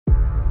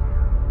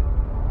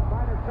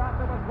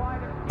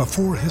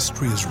Before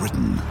history is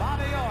written,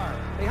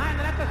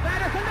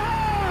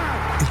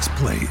 it's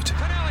played.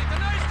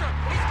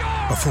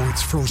 Before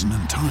it's frozen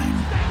in time,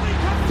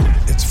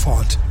 it's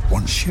fought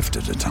one shift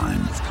at a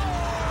time.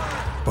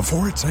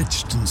 Before it's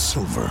etched in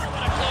silver,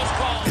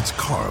 it's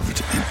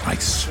carved in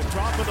ice.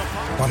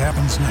 What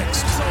happens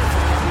next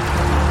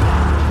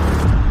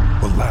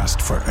will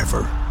last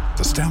forever.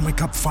 The Stanley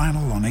Cup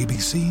Final on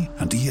ABC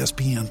and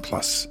ESPN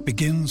Plus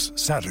begins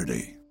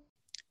Saturday.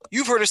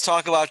 You've heard us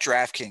talk about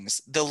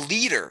DraftKings, the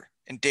leader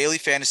in daily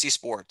fantasy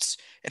sports,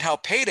 and how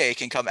payday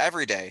can come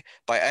every day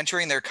by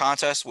entering their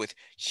contest with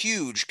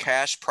huge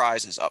cash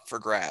prizes up for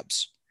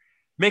grabs.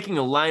 Making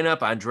a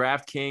lineup on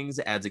DraftKings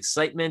adds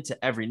excitement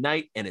to every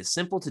night and is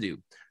simple to do.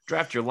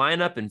 Draft your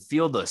lineup and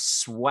feel the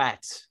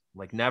sweat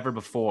like never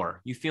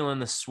before. You feeling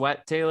the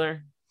sweat,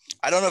 Taylor?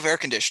 I don't have air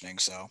conditioning,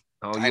 so...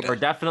 Oh, you are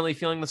definitely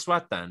feeling the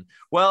sweat then.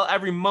 Well,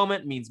 every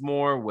moment means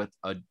more with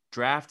a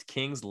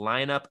DraftKings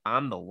lineup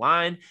on the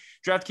line.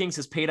 DraftKings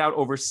has paid out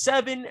over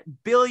 $7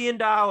 billion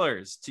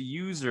to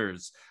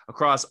users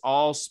across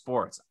all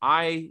sports.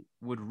 I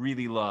would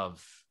really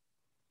love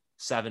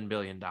 $7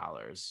 billion.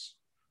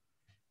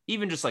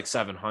 Even just like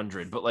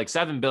 700, but like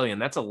 7 billion,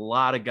 that's a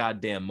lot of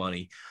goddamn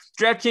money.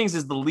 DraftKings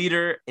is the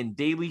leader in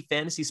daily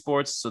fantasy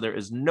sports, so there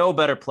is no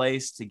better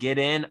place to get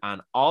in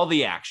on all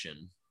the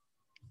action.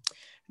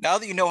 Now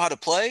that you know how to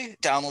play,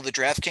 download the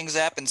DraftKings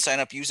app and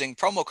sign up using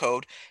promo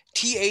code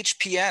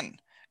THPN.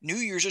 New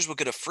users will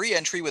get a free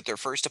entry with their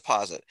first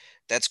deposit.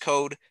 That's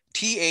code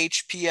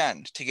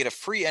THPN to get a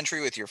free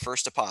entry with your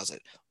first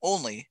deposit,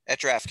 only at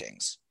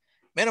DraftKings.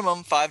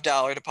 Minimum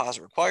 $5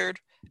 deposit required.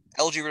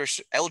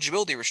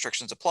 Eligibility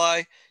restrictions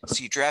apply.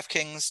 See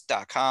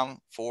DraftKings.com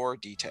for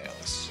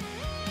details.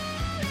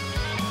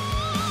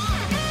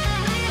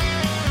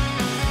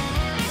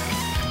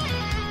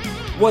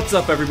 What's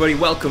up, everybody?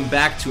 Welcome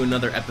back to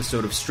another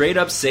episode of Straight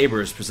Up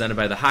Sabres, presented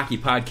by the Hockey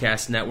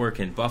Podcast Network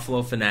and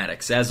Buffalo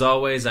Fanatics. As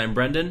always, I'm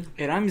Brendan.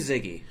 And I'm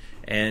Ziggy.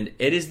 And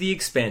it is the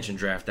expansion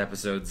draft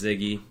episode,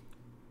 Ziggy.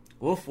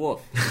 Woof,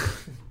 woof.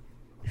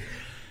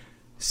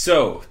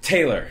 So,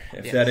 Taylor,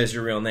 if that is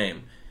your real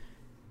name.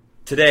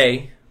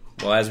 Today,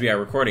 well, as we are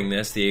recording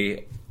this,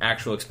 the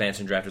actual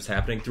expansion draft is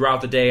happening. Throughout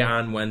the day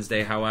on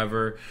Wednesday,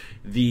 however,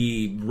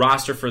 the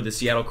roster for the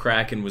Seattle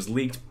Kraken was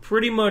leaked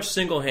pretty much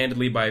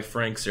single-handedly by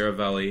Frank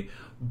Saravelli.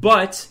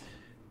 But,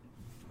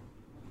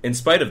 in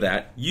spite of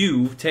that,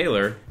 you,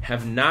 Taylor,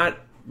 have not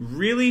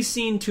really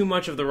seen too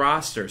much of the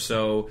roster.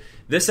 So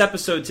this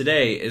episode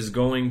today is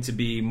going to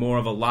be more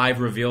of a live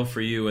reveal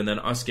for you and then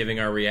us giving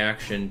our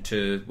reaction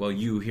to, well,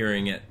 you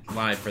hearing it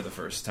live for the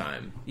first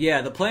time.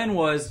 Yeah, the plan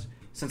was,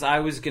 since I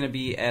was going to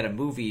be at a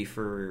movie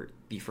for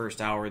the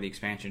first hour of the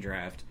expansion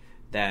draft,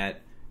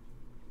 that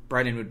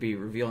Brendan would be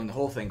revealing the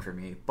whole thing for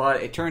me.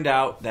 But it turned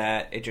out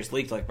that it just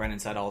leaked, like Brendan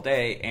said, all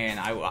day, and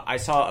I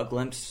saw a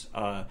glimpse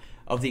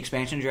of the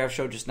expansion draft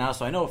show just now,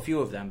 so I know a few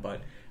of them, but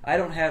I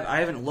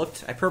haven't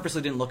looked. I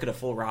purposely didn't look at a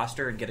full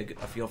roster and get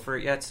a feel for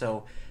it yet,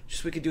 so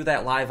just we could do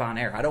that live on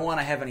air. I don't want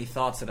to have any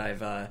thoughts that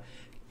I've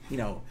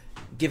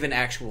given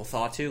actual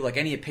thought to, like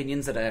any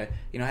opinions that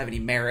have any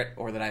merit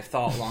or that I've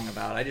thought long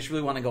about. I just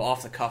really want to go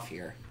off the cuff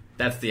here.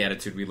 That's the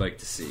attitude we like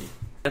to see.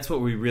 That's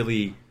what we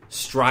really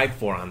strive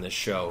for on this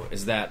show,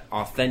 is that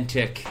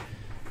authentic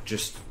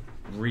just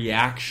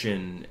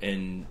reaction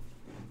and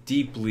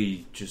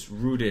deeply just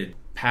rooted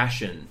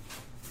passion.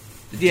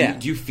 Yeah.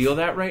 Do you feel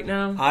that right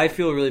now? I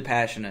feel really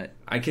passionate.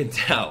 I can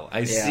tell.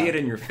 I see it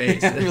in your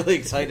face. I'm really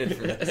excited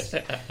for this.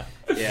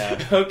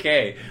 Yeah.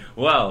 Okay.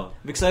 Well,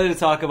 I'm excited to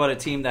talk about a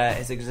team that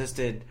has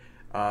existed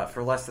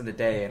for less than a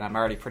day, and I'm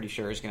already pretty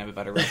sure is going to have a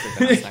better record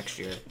than us next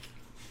year.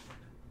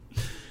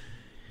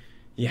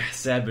 Yeah,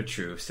 sad but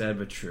true. Sad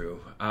but true.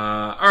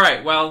 All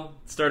right, well,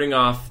 starting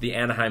off, the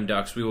Anaheim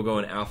Ducks. We will go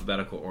in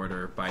alphabetical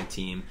order by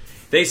team.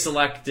 They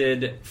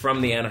selected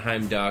from the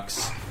Anaheim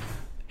Ducks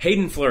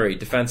Hayden Fleury,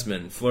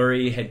 defenseman.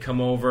 Fleury had come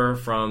over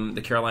from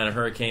the Carolina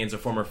Hurricanes, a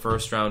former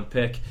first-round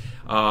pick.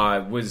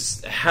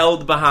 Was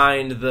held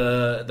behind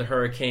the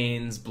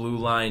Hurricanes' blue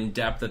line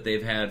depth that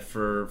they've had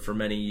for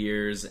many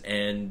years,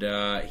 and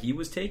he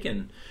was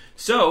taken.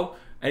 So,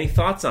 any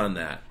thoughts on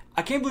that?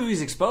 I can't believe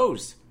he's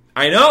exposed.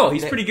 I know,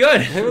 he's pretty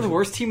good. They were the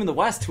worst team in the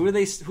West. Who are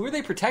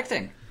they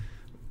protecting?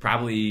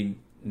 Probably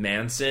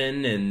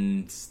Manson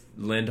and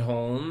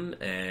Lindholm,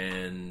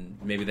 and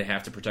maybe they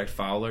have to protect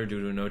Fowler due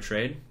to a no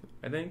trade,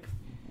 I think.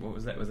 What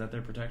was that? Was that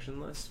their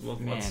protection list? Well,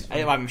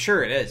 I'm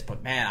sure it is,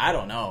 but man, I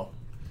don't know.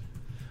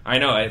 I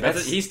know.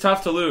 He's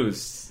tough to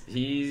lose.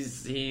 He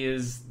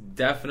is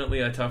definitely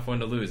a tough one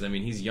to lose. I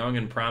mean, he's young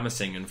and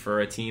promising, and for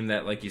a team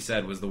that, like you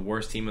said, was the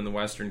worst team in the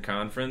Western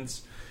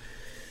Conference.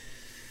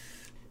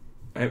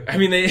 I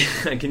mean,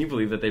 can you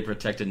believe that they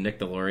protected Nick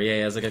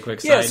Delorier as like a quick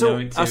side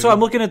note? Too? So I'm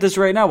looking at this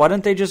right now. Why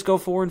didn't they just go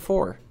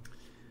 4-4?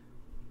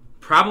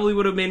 Probably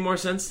would have made more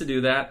sense to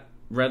do that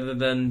rather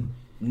than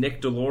Nick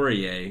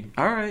Delorier.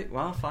 All right,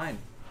 well, fine.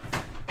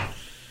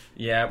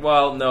 Yeah,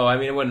 well, no, I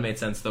mean, it wouldn't have made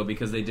sense though,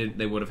 because they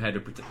would have had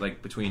to protect,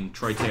 like, between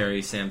Troy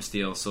Terry, Sam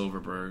Steele,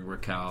 Silverberg,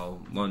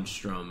 Raquel,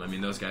 Lundstrom. I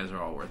mean, those guys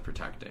are all worth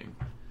protecting.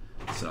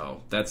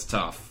 So that's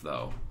tough,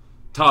 though.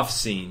 Tough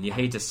scene. You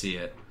hate to see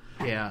it.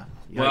 Yeah.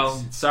 Yikes.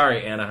 Well,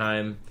 sorry,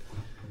 Anaheim.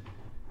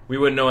 We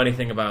wouldn't know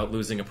anything about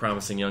losing a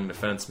promising young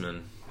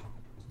defenseman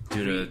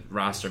due to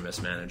roster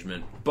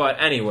mismanagement.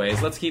 But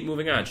anyways, let's keep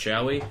moving on,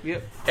 shall we?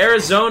 Yep.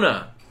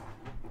 Arizona.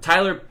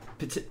 Tyler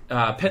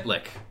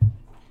Pitlick.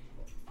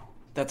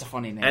 That's a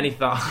funny name. Any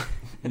thought?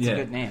 It's a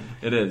good name.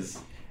 It is.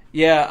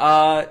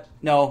 Yeah,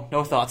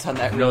 no thoughts on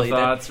that, really. No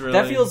thoughts, really?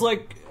 That feels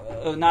like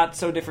not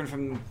so different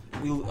from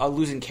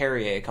losing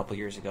Carrier a couple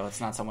years ago. It's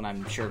not someone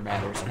I'm sure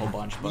matters a whole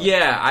bunch. But.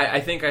 Yeah, I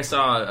think I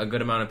saw a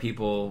good amount of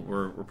people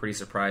were pretty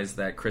surprised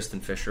that Kristen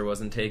Fisher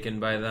wasn't taken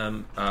by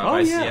them,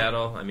 by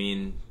Seattle. I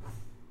mean,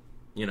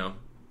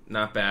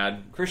 not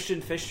bad.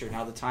 Christian Fisher,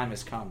 now the time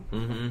has come.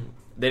 Mm-hmm.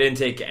 They didn't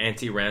take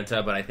Antti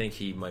Ranta, but I think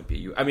he might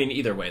be... I mean,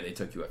 either way, they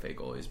took UFA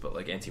goalies, but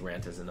Antti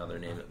Ranta is another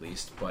name at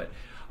least. But,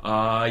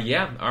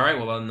 yeah. All right,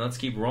 well, then let's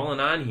keep rolling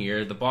on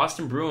here. The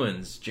Boston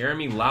Bruins,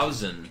 Jeremy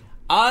Lausen.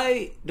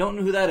 I don't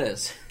know who that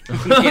is.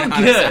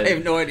 I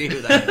have no idea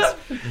who that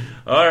is.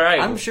 All right.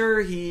 I'm sure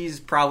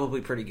he's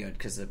probably pretty good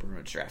because the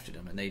Bruins drafted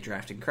him, and they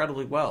drafted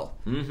incredibly well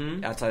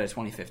outside of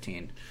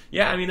 2015.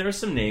 Yeah, I mean, there were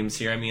some names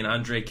here. I mean,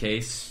 Andre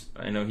Case,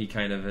 I know he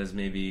kind of has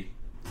maybe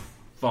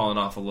fallen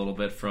off a little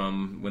bit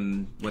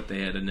from what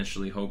they had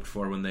initially hoped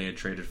for when they had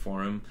traded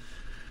for him.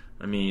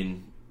 I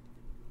mean,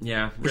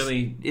 yeah,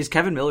 really. Is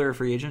Kevin Miller a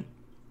free agent?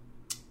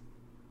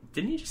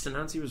 Didn't he just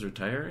announce he was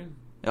retiring?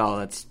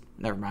 Oh,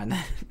 never mind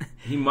that.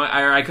 He might.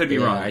 I could be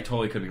wrong. I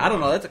totally could be wrong. I don't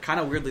know. That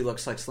kind of weirdly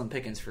looks like slim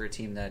pickings for a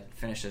team that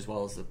finished as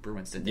well as the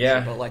Bruins did.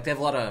 Yeah. But they have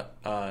a lot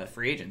of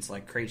free agents,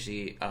 like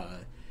Krejci,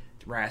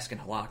 Rask, and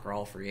Halak are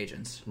all free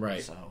agents.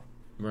 Right. So.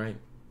 Right.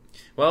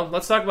 Well,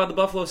 let's talk about the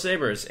Buffalo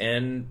Sabres.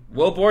 And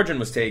Will Borgen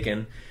was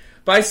taken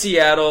by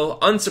Seattle,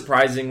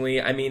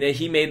 unsurprisingly. I mean,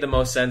 he made the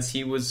most sense.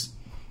 He was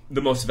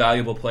the most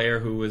valuable player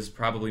who was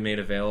probably made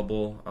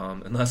available,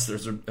 unless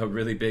there's a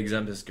really big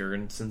Zembis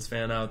Girgensons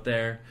fan out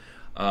there.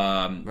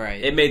 Right.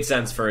 It made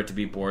sense for it to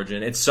be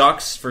Borgen. It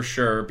sucks for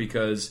sure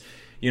because,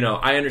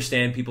 I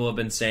understand people have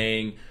been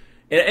saying,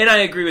 and I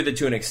agree with it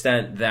to an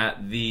extent, that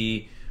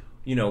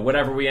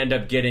whatever we end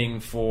up getting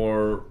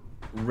for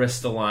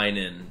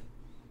Ristolainen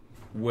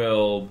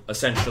will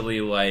essentially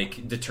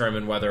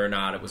determine whether or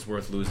not it was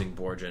worth losing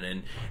Borgen.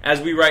 And as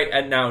we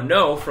now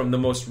know from the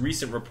most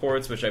recent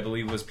reports, which I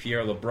believe was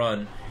Pierre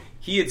LeBrun,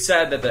 he had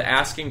said that the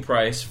asking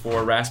price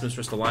for Rasmus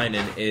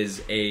Ristolainen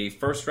is a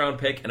first-round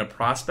pick and a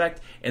prospect,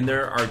 and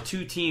there are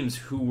two teams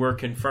who were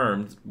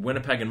confirmed,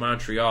 Winnipeg and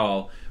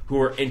Montreal, who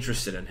are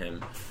interested in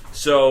him.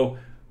 So,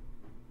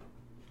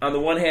 on the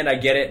one hand, I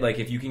get it.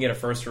 If you can get a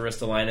first for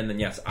Ristolainen,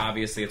 then yes,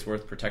 obviously it's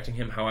worth protecting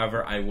him.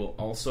 However, I will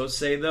also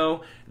say,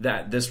 though,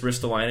 that this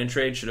Ristolainen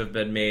trade should have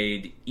been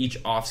made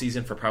each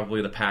offseason for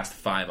probably the past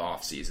 5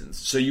 offseasons.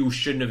 So you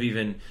shouldn't have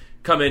even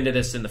come into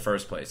this in the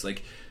first place.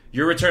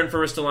 Your return for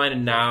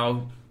Ristolainen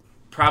now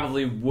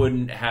probably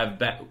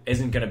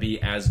isn't going to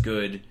be as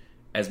good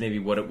as maybe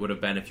what it would have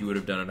been if you would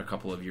have done it a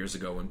couple of years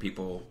ago when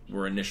people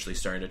were initially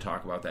starting to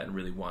talk about that and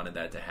really wanted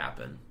that to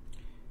happen.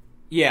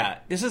 Yeah,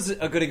 this is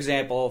a good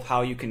example of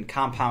how you can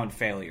compound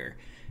failure.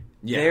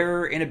 Yeah.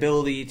 Their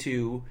inability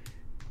to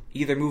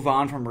either move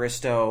on from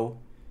Risto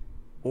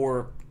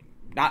or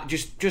not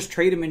just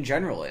trade him in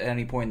general at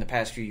any point in the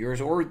past few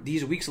years or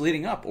these weeks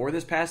leading up or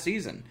this past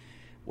season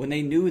when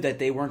they knew that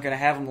they weren't going to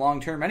have him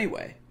long-term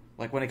anyway.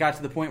 When it got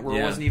to the point where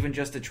it wasn't even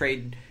just a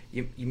trade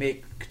you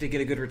make to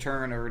get a good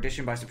return or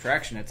addition by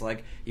subtraction, it's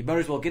you might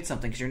as well get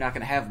something because you're not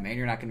going to have him, man.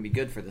 You're not going to be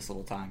good for this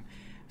little time.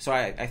 So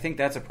I think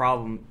that's a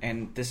problem,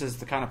 and this is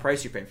the kind of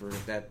price you pay for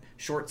that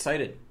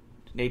short-sighted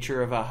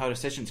nature of how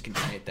decisions can be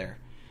made there.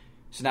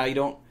 So now you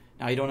don't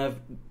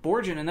have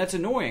Borgen, and that's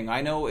annoying.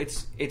 I know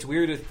it's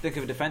weird to think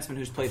of a defenseman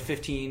who's played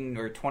 15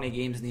 or 20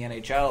 games in the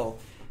NHL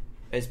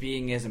as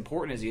being as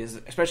important as he is,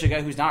 especially a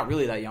guy who's not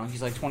really that young.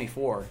 He's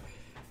 24.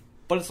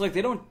 But it's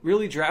they don't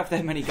really draft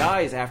that many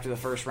guys after the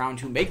first round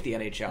who make the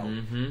NHL.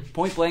 Mm-hmm.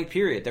 Point blank,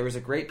 period. There was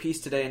a great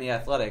piece today in The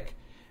Athletic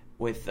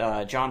with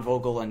John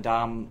Vogel and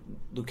Dom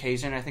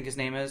Lukasen, I think his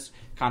name is,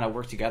 kind of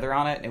worked together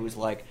on it. And it was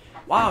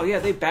wow, yeah,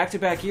 they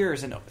back-to-back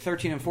years in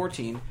 13 and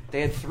 14.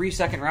 They had 3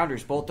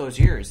 second-rounders both those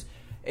years.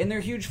 And they're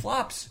huge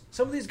flops.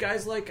 Some of these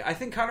guys, I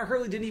think Connor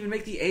Hurley didn't even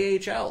make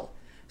the AHL.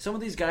 Some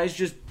of these guys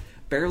just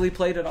barely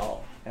played at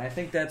all. And I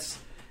think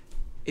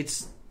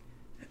it's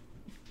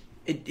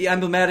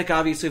emblematic,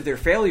 obviously, of their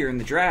failure in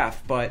the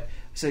draft, but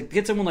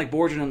get someone like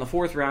Borgen in the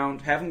 4th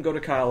round, have him go to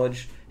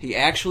college. He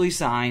actually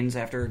signs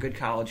after a good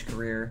college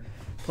career,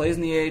 plays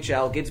in the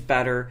AHL, gets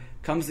better,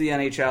 comes to the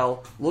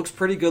NHL, looks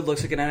pretty good,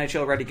 looks like an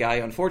NHL-ready guy.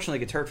 Unfortunately,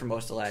 gets hurt for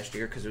most of last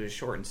year because it was a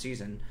shortened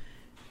season.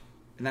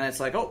 And then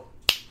it's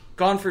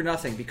gone for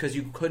nothing because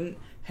you couldn't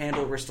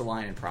handle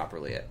Ristolainen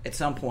properly at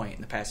some point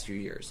in the past few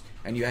years,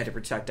 and you had to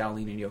protect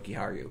Dahlin and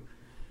Jokiharju.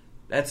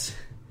 That's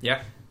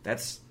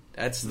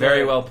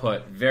very well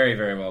put. Very,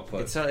 very well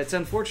put. It's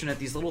unfortunate.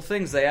 These little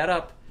things, they add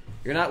up.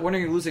 You're not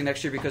winning or losing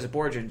next year because of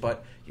Borgen,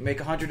 but you make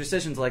 100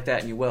 decisions like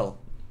that and you will.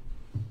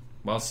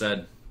 Well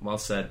said. Well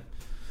said.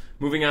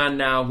 Moving on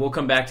now, we'll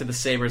come back to the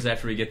Sabres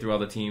after we get through all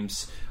the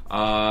teams.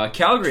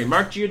 Calgary,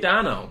 Mark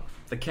Giordano,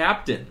 the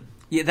captain.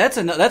 Yeah, that's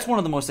one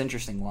of the most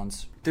interesting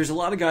ones. There's a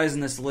lot of guys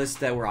in this list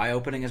that were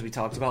eye-opening, as we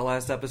talked about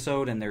last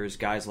episode, and there's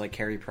guys like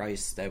Carey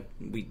Price that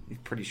we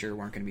pretty sure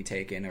weren't going to be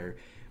taken,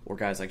 or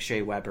guys like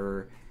Shea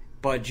Weber.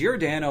 But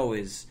Giordano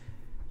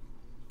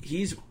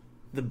he's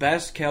the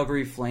best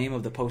Calgary Flame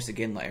of the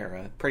post-Iginla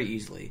era, pretty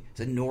easily.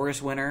 He's a Norris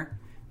winner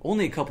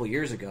only a couple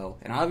years ago,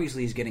 and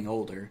obviously he's getting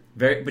older.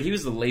 But he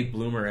was the late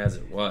bloomer as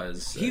it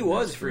was. He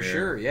was, for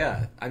sure,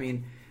 yeah. I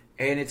mean,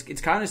 and it's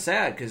kind of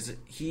sad, because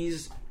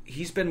he's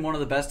been one of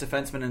the best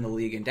defensemen in the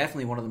league, and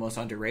definitely one of the most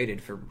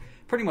underrated for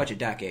pretty much a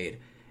decade.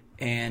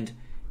 And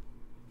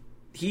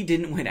he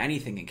didn't win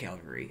anything in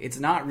Calgary. It's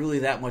not really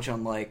that much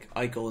unlike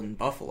Eichel in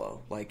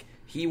Buffalo. Like,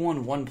 he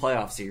won one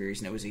playoff series,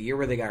 and it was a year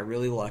where they got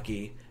really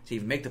lucky to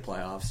even make the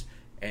playoffs,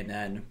 and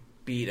then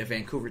beat a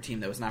Vancouver team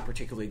that was not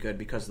particularly good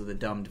because of the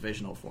dumb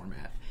divisional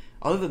format.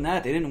 Other than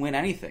that, they didn't win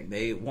anything.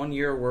 They one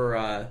year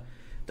were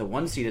the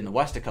 1 seed in the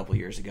West a couple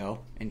years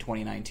ago in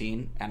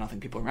 2019. I don't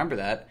think people remember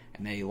that,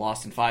 and they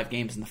lost in 5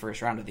 games in the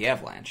first round of the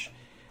Avalanche.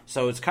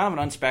 So it's kind of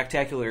an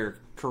unspectacular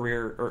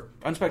career, or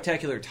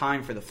unspectacular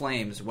time for the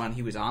Flames when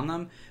he was on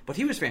them, but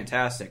he was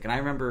fantastic. And I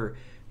remember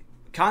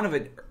kind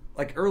of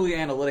early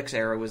analytics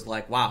era was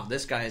like, wow,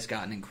 this guy has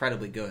gotten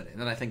incredibly good. And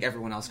then I think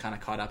everyone else kind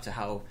of caught up to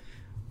how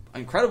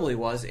incredible he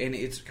was, and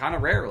it's kind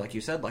of rare, like you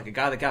said, like a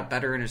guy that got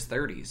better in his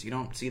 30s. You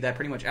don't see that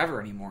pretty much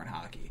ever anymore in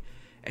hockey.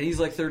 And he's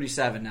like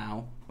 37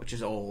 now, which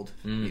is old.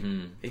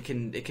 Mm-hmm.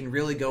 It can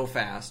really go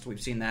fast.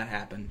 We've seen that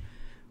happen.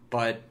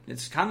 But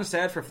it's kind of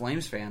sad for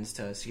Flames fans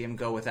to see him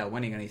go without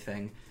winning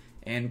anything.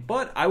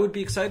 But I would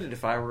be excited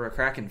if I were a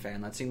Kraken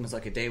fan. That seems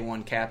like a day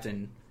one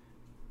captain,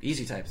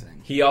 easy type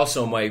thing. He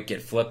also might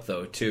get flipped,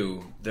 though,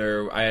 too.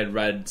 I had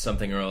read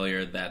something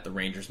earlier that the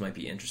Rangers might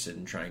be interested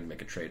in trying to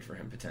make a trade for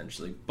him,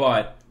 potentially.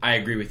 But I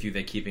agree with you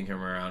that keeping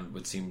him around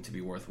would seem to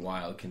be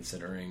worthwhile,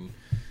 considering,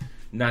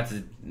 not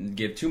to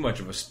give too much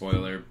of a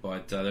spoiler,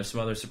 but there's some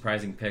other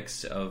surprising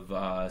picks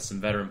of some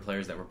veteran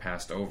players that were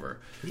passed over.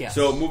 Yes.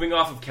 So moving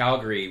off of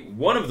Calgary,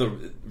 one of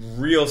the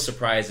real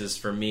surprises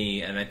for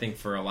me, and I think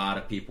for a lot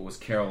of people, was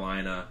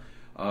Carolina.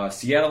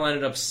 Seattle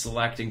ended up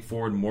selecting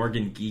forward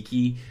Morgan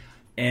Geekie,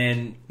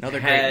 and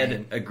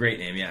had a great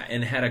name, yeah,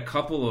 and had a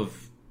couple of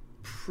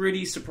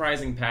pretty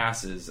surprising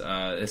passes.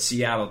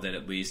 Seattle did,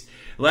 at least.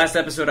 Last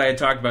episode, I had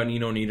talked about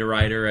Nino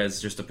Niederreiter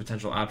as just a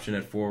potential option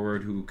at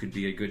forward who could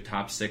be a good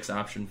top 6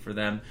 option for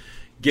them,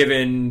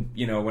 given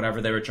whatever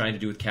they were trying to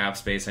do with cap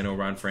space. I know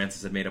Ron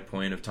Francis had made a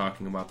point of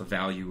talking about the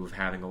value of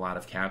having a lot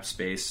of cap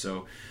space,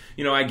 so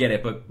I get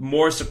it. But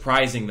more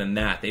surprising than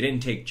that, they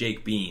didn't take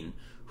Jake Bean,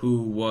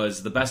 who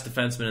was the best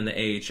defenseman in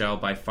the AHL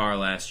by far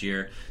last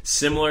year.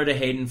 Similar to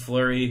Hayden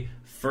Fleury,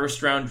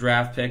 first-round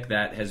draft pick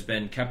that has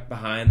been kept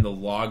behind the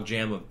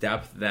logjam of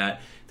depth that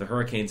the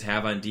Hurricanes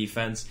have on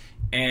defense,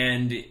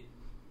 and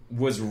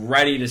was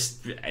ready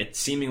to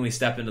seemingly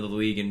step into the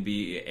league and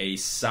be a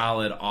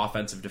solid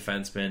offensive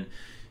defenseman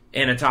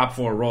in a top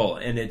 4 role.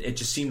 And it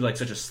just seemed like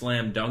such a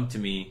slam dunk to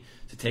me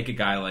to take a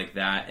guy like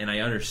that. And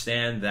I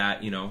understand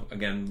that,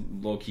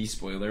 again, low-key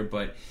spoiler,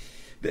 but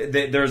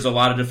there's a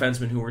lot of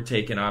defensemen who were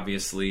taken,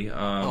 obviously.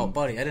 Oh,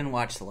 buddy, I didn't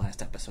watch the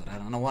last episode. I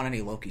don't want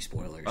any Loki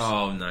spoilers.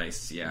 Oh,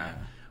 nice, yeah.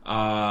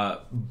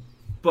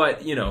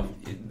 But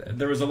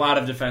there was a lot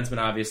of defensemen,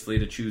 obviously,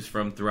 to choose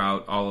from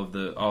throughout all of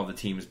the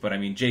teams. But I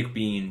mean, Jake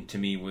Bean to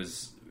me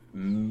was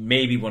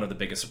maybe one of the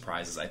biggest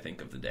surprises, I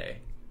think, of the day.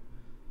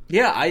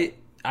 Yeah,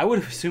 I would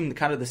assume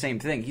kind of the same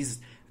thing. He's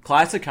a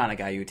classic kind of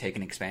guy you would take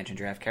an expansion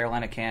draft.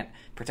 Carolina can't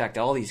protect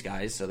all these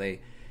guys, so they.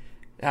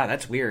 Yeah,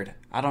 that's weird.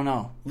 I don't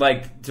know.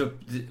 Like,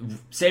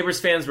 Sabres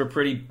fans were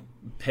pretty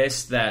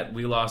pissed that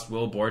we lost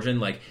Will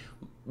Borgen. Like,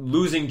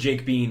 losing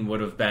Jake Bean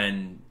would have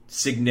been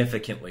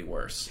significantly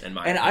worse, in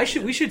my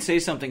opinion. We should say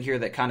something here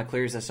that kind of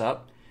clears this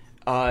up.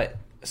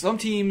 Some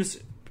teams,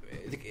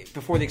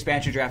 before the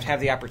expansion draft, have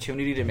the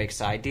opportunity to make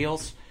side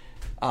deals.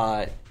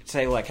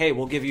 Say, like, hey,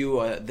 we'll give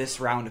you this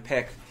round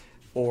pick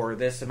or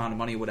this amount of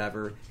money,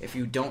 whatever, if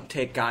you don't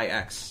take guy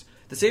X.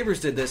 The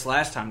Sabres did this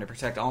last time to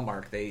protect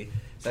Allmark. They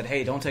said,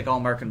 hey, don't take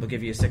Allmark and we'll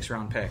give you a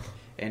 6th-round pick.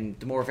 And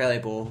the more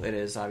valuable it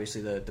is,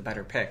 obviously, the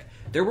better pick.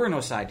 There were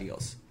no side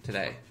deals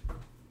today.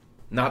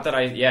 Not that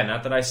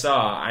I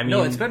saw. I mean,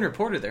 no, it's been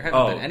reported. There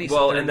haven't been any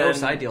no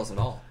side deals at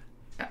all.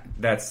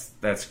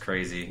 That's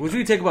crazy. Which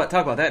we talk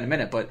about that in a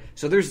minute. But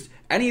so there's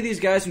any of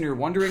these guys when you're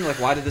wondering, like,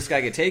 why did this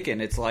guy get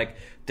taken? It's like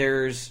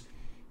there's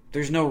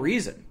no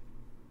reason.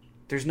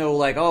 There's no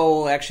like,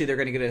 oh, actually they're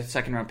going to get a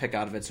 2nd-round pick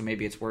out of it, so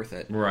maybe it's worth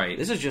it. Right.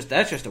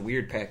 That's just a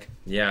weird pick.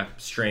 Yeah,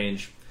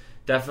 strange.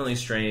 Definitely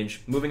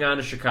strange. Moving on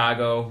to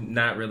Chicago,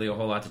 not really a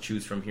whole lot to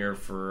choose from here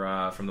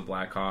from the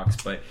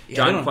Blackhawks, but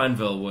John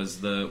Quenneville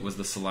was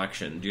the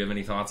selection. Do you have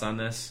any thoughts on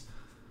this?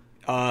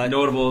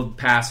 Notable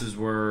passes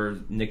were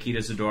Nikita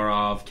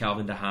Zadorov,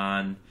 Calvin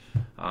DeHaan.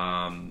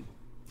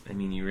 I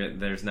mean,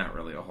 there's not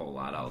really a whole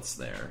lot else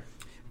there.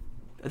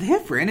 Do they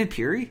have Brandon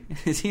Peary?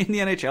 Is he in the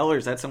NHL, or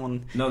is that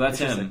someone? No, that's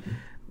him.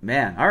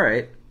 Man, all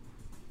right.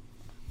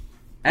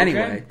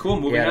 Anyway, okay, cool.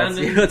 Moving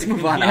on. Let's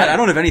move on. Yeah. I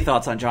don't have any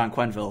thoughts on John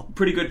Quenneville.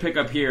 Pretty good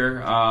pickup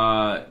here.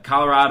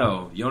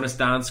 Colorado, Jonas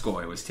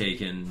Donskoy was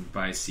taken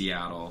by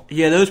Seattle.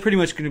 Yeah, that was pretty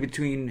much going to be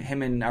between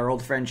him and our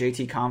old friend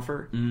JT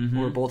Compher, who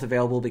were both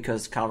available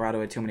because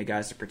Colorado had too many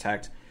guys to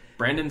protect.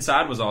 Brandon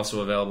Saad was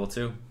also available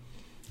too.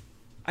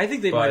 I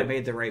think they might have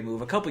made the right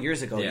move. A couple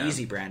years ago, Yeah.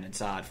 easy Brandon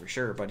Saad for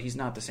sure, but he's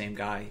not the same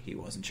guy he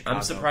was in Chicago.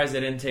 I'm surprised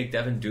they didn't take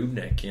Devin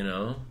Dubnyk,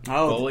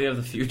 goalie of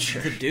the future.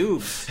 The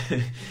dudes.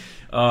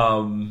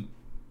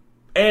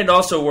 And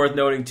also worth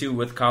noting, too,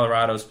 with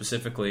Colorado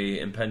specifically,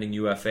 impending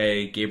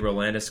UFA, Gabriel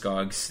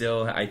Landeskog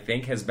still, I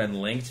think, has been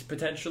linked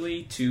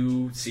potentially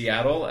to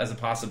Seattle as a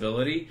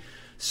possibility.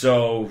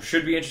 So,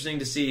 should be interesting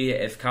to see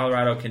if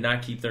Colorado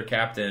cannot keep their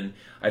captain.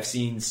 I've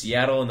seen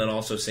Seattle and then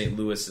also St.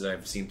 Louis that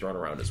I've seen thrown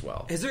around as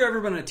well. Has there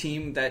ever been a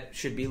team that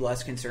should be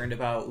less concerned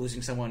about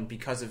losing someone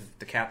because of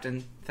the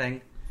captain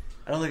thing?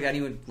 I don't think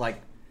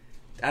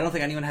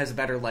anyone has a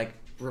better,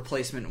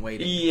 replacement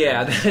waiting.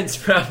 Yeah, that's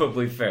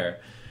probably fair.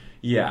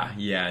 Yeah,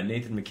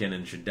 Nathan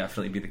McKinnon should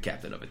definitely be the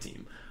captain of a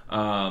team.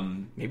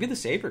 Maybe the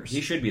Sabres.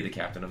 He should be the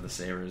captain of the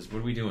Sabres. What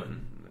are we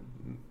doing?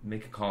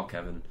 Make a call,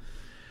 Kevin.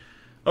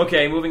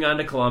 Okay, moving on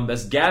to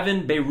Columbus.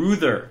 Gavin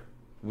Bayreuther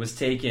was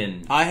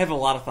taken. I have a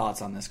lot of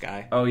thoughts on this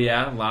guy. Oh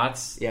yeah,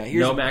 lots. Yeah,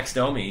 no Max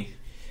Domi.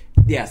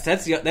 Yes,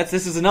 this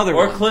is another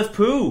or one. Cliff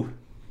Poo.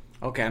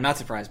 Okay, I'm not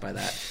surprised by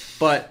that.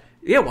 But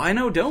yeah, why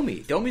no Domi?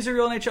 Domi's a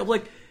real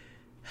NHL.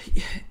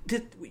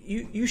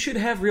 You should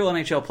have real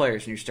NHL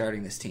players when you're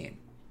starting this team.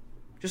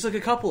 Just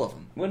a couple of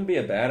them. Wouldn't be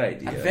a bad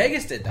idea.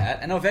 Vegas did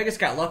that. I know Vegas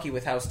got lucky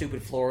with how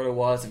stupid Florida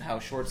was and how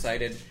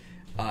short-sighted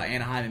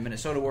Anaheim and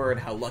Minnesota were and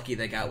how lucky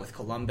they got with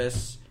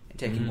Columbus and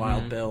taking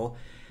Wild Bill.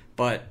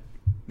 But,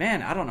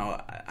 man, I don't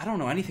know. I don't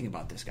know anything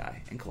about this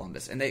guy in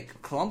Columbus. And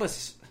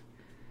Columbus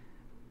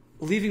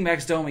leaving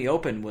Max Domi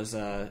open was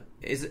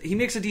he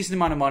makes a decent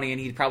amount of money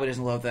and he probably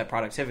doesn't love that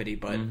productivity.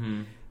 But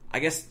I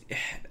guess,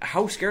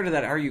 how scared of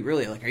that are you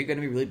really? Are you going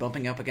to be really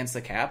bumping up against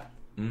the cap?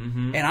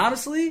 And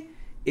honestly,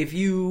 if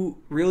you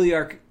really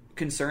are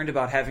concerned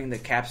about having the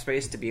cap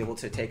space to be able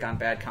to take on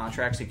bad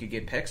contracts so you could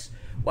get picks,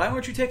 why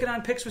weren't you taking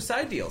on picks with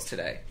side deals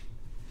today?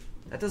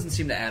 That doesn't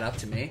seem to add up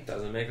to me.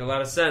 Doesn't make a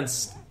lot of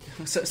sense.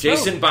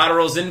 Jason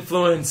Botterill's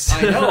influence.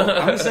 I know.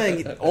 I'm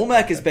saying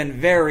Olmec has been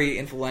very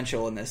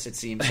influential in this, it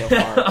seems, so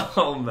far.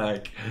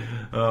 Olmec.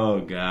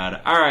 Oh,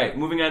 God. All right,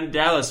 moving on to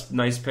Dallas.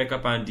 Nice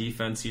pickup on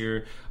defense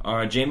here.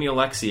 Jamie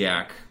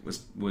Alexiak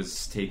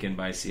was taken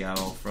by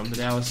Seattle from the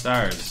Dallas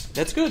Stars.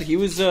 That's good. He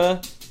was...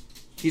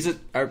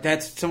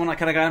 that's someone like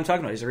kind of guy I'm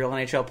talking about. He's a real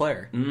NHL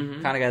player.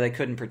 Kind of guy they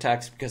couldn't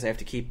protect because they have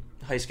to keep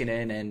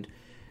Heiskanen and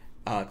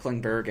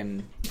Klingberg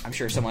and I'm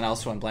sure someone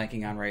else who I'm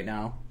blanking on right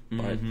now.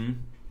 But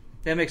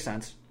that makes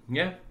sense.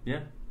 Yeah.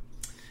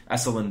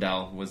 Esa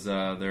Lindell was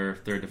their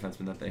third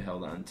defenseman that they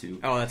held on to.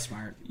 Oh, that's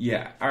smart.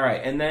 Yeah. All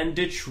right. And then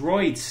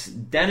Detroit's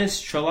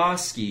Dennis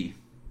Cholowski.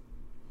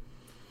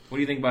 What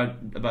do you think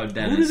about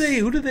Dennis?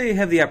 Who do they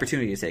have the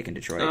opportunity to take in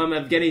Detroit?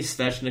 Evgeny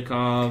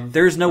Svechnikov.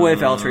 There's no way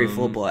Valtteri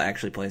Filppula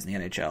actually plays in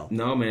the NHL.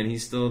 No, man,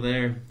 he's still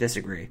there.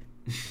 Disagree.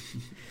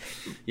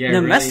 Yeah,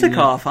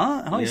 Nemestikov,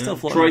 huh? Oh, he's still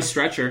floating. Troy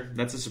Stretcher.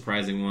 That's a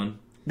surprising one.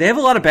 They have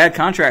a lot of bad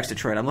contracts,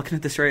 Detroit. I'm looking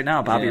at this right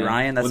now. Bobby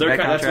Ryan, that's a bad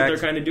contract. That's what they're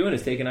kind of doing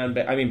is taking on...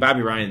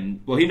 Bobby Ryan...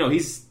 Well,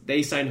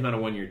 they signed him on a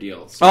one-year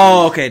deal.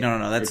 So okay.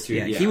 No. That's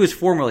He was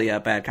formerly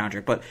a bad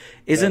contract, but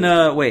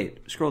isn't... Wait,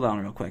 scroll down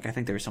real quick. I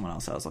think there was someone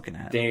else I was looking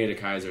at. Daniel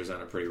DeKeyser's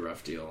on a pretty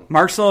rough deal.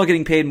 Mark Stahl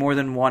getting paid more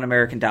than $1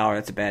 American.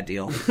 That's a bad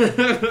deal.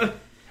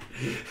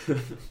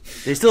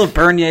 They still have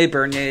Bernier.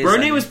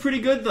 Bernier was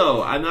pretty good,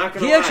 though. I'm not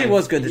going to lie. He actually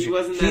was good this year. He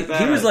wasn't that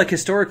bad. He was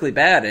historically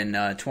bad in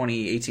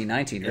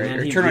 2018-19, right?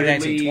 Or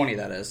 2019-20,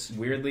 that is.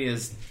 Weirdly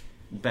has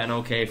been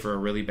okay for a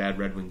really bad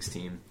Red Wings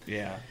team.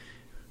 Yeah.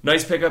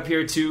 Nice pickup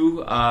here,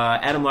 too.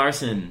 Adam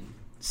Larson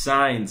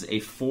signs a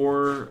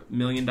 $4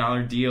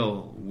 million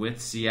deal with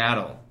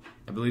Seattle.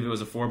 I believe it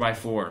was a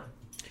 4x4.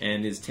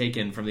 And is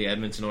taken from the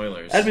Edmonton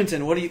Oilers.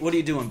 Edmonton, what are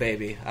you doing,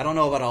 baby? I don't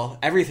know about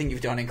everything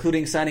you've done,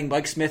 including signing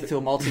Mike Smith to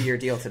a multi-year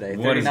deal today.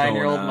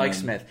 39-year-old Mike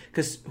Smith.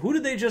 Because who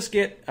did they just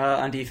get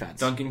on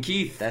defense? Duncan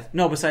Keith.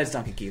 Besides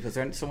Duncan Keith, was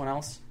there someone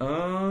else?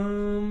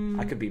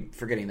 I could be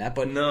forgetting that,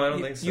 but no, I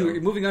don't think so.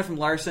 You're moving on from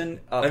Larson.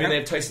 They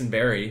have Tyson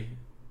Barrie,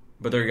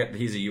 but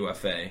he's a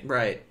UFA,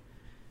 right?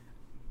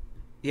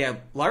 Yeah,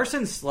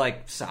 Larson's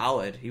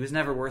solid. He was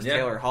never worth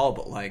Taylor Hall,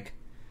 but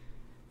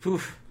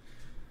poof.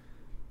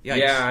 Yikes.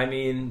 Yeah,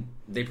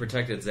 they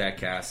protected Zach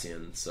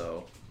Kassian,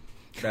 so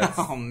that's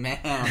oh man,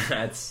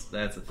 that's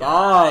a thing.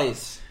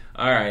 Guys,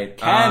 all right.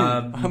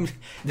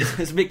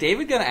 Is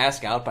McDavid going to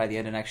ask out by the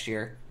end of next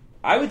year?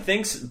 I would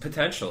think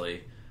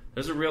potentially.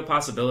 There's a real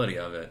possibility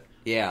of it.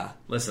 Yeah.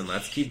 Listen,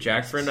 let's keep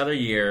Jack for another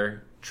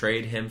year.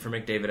 Trade him for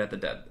McDavid at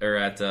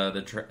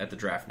the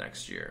draft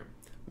next year.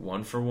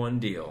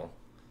 1-for-1 deal.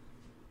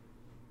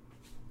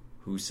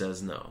 Who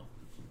says no?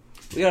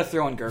 We got to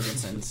throw in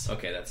Gergensons.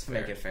 Okay, that's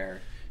fair. Make it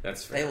fair.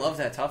 That's fair. They love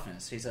that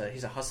toughness. He's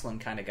a hustling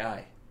kind of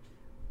guy.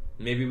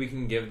 Maybe we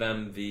can give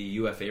them the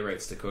UFA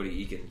rights to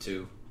Cody Eakin,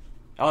 too.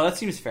 Oh, that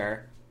seems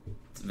fair.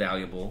 It's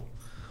valuable.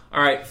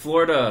 All right,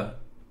 Florida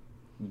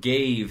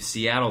gave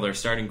Seattle their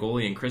starting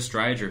goalie and Chris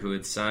Dreiger, who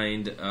had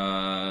signed,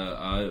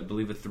 I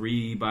believe, a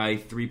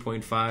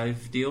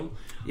 3x3.5 deal.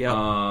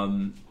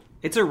 Yeah.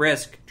 It's a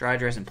risk.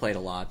 Dreiger hasn't played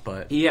a lot,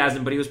 but he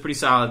hasn't. But he was pretty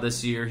solid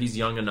this year. He's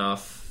young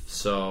enough,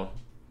 so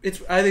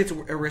I think it's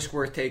a risk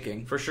worth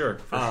taking for sure.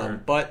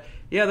 But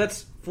yeah,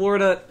 that's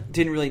Florida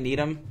didn't really need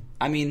him.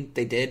 I mean,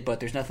 they did, but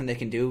there's nothing they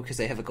can do because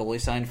they have a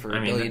goalie signed for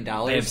 $1 billion.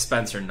 They have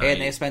Spencer Knight.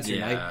 And they have Spencer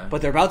Knight.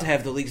 But they're about to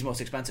have the league's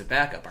most expensive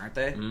backup, aren't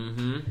they?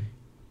 Mm-hmm.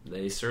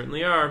 They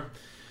certainly are.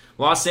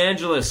 Los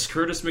Angeles,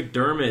 Curtis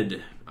McDermott.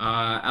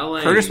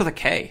 LA. Curtis with a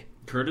K.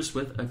 Curtis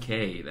with a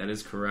K. That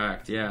is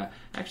correct, yeah.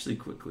 Actually,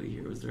 quickly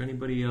here, was there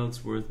anybody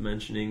else worth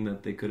mentioning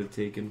that they could have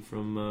taken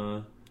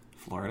from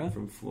Florida?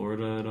 From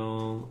Florida at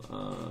all?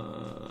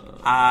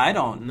 I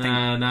don't think...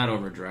 not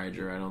over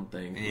Dreiger, I don't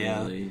think.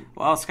 Yeah. Really.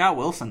 Well, Scott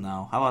Wilson,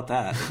 though. How about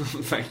that?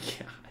 Oh, my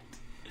God.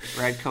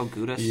 Radko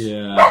Gudas.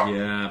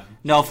 Yeah.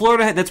 No,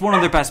 Florida, that's one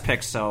of their best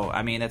picks, so,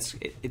 I mean,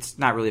 it's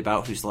not really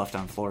about who's left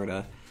on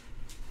Florida.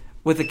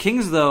 With the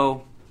Kings,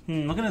 though,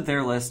 looking at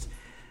their list,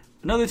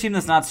 another team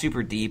that's not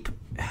super deep,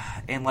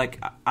 and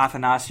like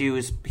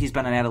Athanasiou, he's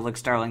been an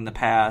Analytics darling in the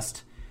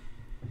past.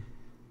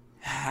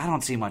 I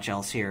don't see much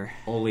else here.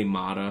 Oli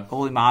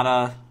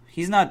Mata.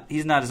 He's not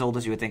as old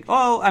as you would think.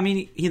 Oh, I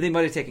mean, they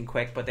might have taken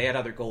Quick, but they had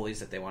other goalies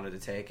that they wanted to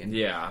take, and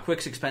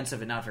Quick's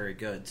expensive and not very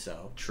good.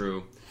 So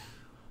true.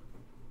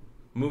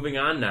 Moving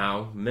on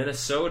now,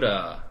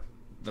 Minnesota.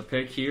 The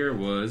pick here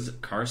was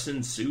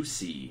Carson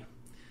Soucy.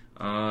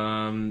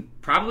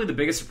 Probably the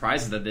biggest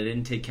surprise is that they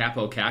didn't take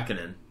Capo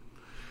Kakkonen.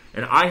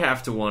 And I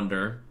have to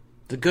wonder...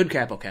 The good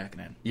Capo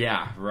Kakkonen.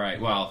 Yeah,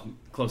 right. Well,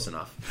 close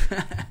enough.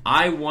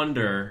 I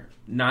wonder...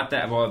 Not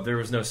that... Well, there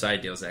was no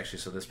side deals, actually,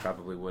 so this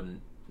probably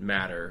wouldn't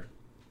matter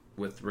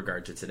with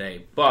regard to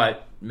today.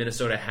 But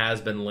Minnesota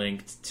has been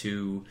linked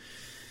to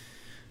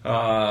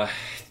Buffalo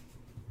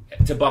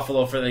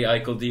for the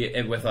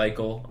Eichel with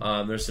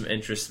Eichel. There's some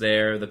interest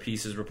there. The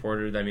pieces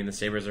reported. I mean, the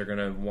Sabres are going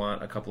to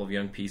want a couple of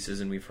young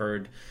pieces, and we've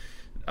heard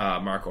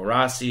Marco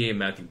Rossi and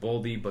Matthew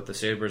Boldy, but the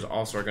Sabres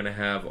also are going to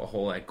have a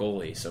hole at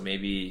goalie. So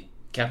maybe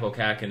Capo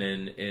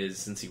Kakkonen is,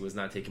 since he was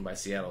not taken by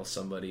Seattle,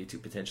 somebody to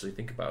potentially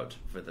think about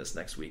for this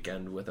next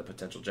weekend with a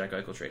potential Jack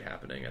Eichel trade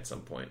happening at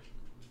some point.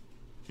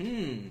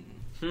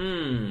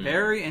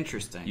 Very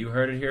interesting. You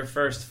heard it here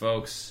first,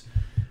 folks.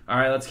 All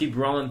right, let's keep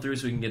rolling through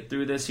so we can get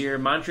through this here.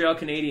 Montreal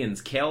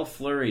Canadiens, Cale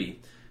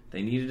Fleury.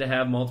 They needed to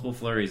have multiple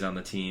Fleuries on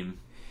the team.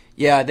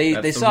 Yeah,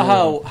 they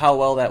saw how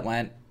well that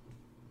went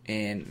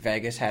in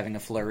Vegas having a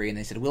Fleury, and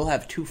they said, we'll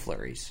have 2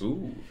 Fleuries.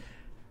 Ooh.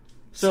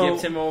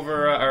 Skipped him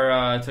over,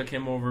 or took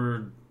him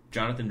over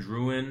Jonathan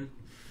Drouin.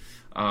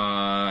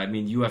 I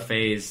mean,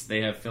 UFAs,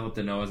 they have Philip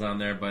Deneau's on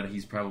there, but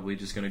he's probably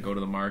just going to go to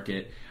the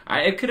market.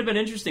 It could have been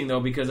interesting, though,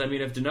 because, I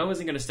mean, if Deneau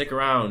isn't going to stick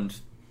around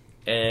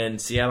and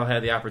Seattle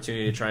had the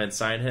opportunity to try and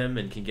sign him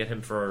and can get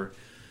him for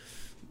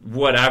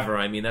whatever,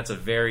 I mean, that's a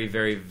very,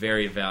 very,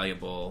 very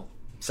valuable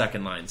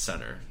second-line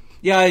center.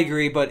 Yeah, I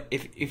agree, but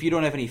if you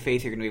don't have any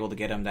faith you're going to be able to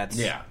get him, that's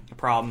a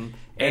problem.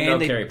 And no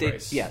Carey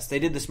Price. Yes, they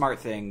did the smart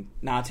thing,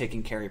 not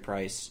taking Carey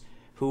Price,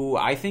 who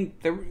I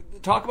think,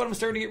 talk about him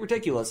starting to get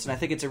ridiculous, and I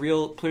think it's a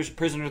real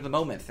prisoner of the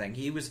moment thing.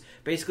 He was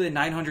basically a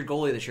 900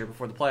 goalie this year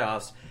before the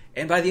playoffs,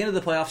 and by the end of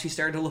the playoffs, he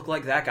started to look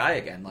like that guy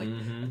again.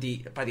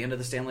 Like by the end of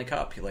the Stanley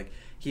Cup,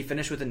 he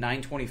finished with a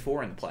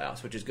 924 in the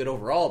playoffs, which is good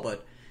overall,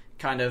 but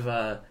kind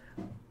of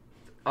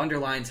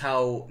underlines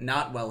how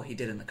not well he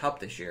did in the Cup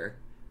this year.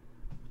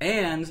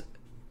 And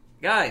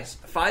guys,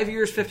 5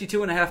 years,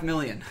 $52.5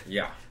 million.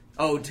 Yeah.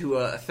 Owed to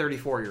a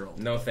 34-year-old.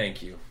 No,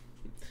 thank you.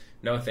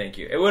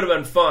 It would have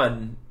been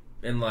fun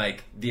in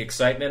like the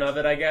excitement of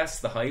it, I guess,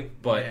 the hype,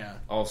 but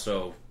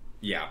also,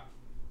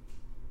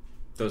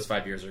 those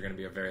 5 years are going to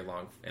be a very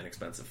long and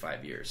expensive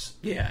 5 years.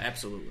 Yeah,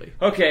 absolutely.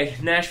 Okay,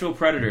 Nashville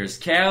Predators.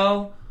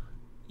 Cal.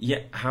 Yeah,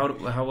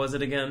 how was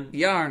it again?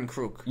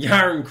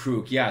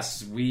 Yarnkruk.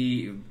 Yes,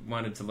 we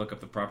wanted to look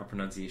up the proper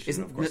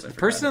pronunciation. Of course, the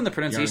person on the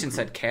pronunciation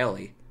said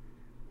Callie.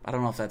 I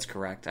don't know if that's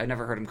correct. I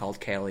never heard him called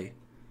Callie.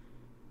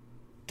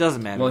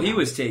 Doesn't matter. Well, he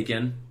was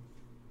taken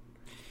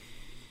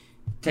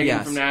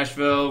from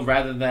Nashville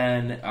rather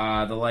than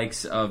the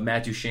likes of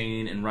Matt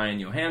Duchene and Ryan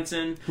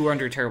Johansson, who are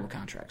under terrible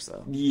contracts,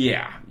 though.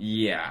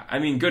 Yeah. I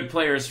mean, good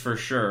players for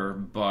sure,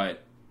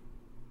 but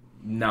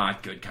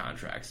not good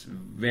contracts.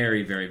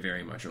 Very, very,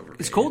 very much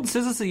overpaid. Is Colton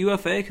Sissons a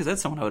UFA? Because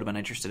that's someone I would have been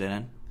interested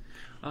in.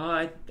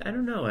 I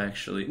don't know,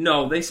 actually.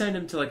 No, they signed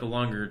him to like a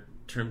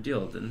longer-term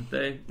deal, didn't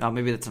they? Oh,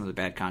 maybe that's another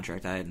bad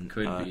contract I hadn't.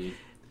 Could be.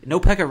 No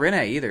Pekka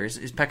Rinne either.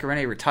 Is Pekka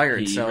Rinne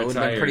retired? It would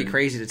have been pretty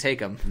crazy to take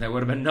him. That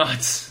would have been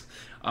nuts.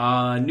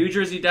 New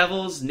Jersey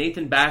Devils,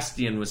 Nathan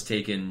Bastian was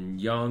taken.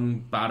 Young,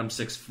 bottom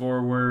six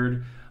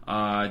forward.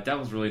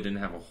 Devils really didn't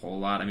have a whole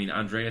lot. I mean,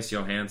 Andreas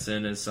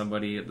Johansson is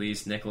somebody at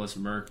least. Nicholas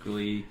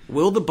Merkley.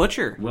 Will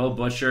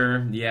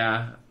Butcher,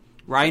 yeah.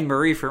 Ryan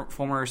Murray,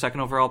 former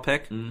second overall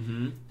pick.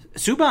 Mm-hmm.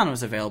 Subban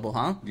was available,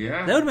 huh?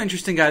 Yeah. That would have been an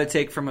interesting guy to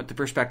take from the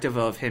perspective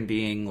of him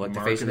being like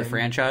the face of the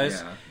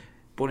franchise. Yeah.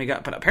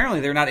 But apparently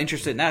they're not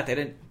interested in that. They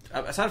didn't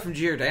aside from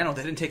Giordano,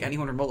 they didn't take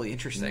anyone remotely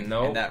interesting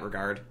in that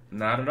regard.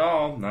 Not at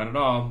all. Not at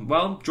all.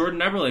 Well, Jordan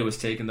Eberle was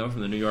taken, though,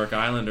 from the New York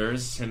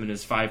Islanders. Him and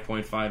his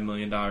 $5.5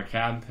 million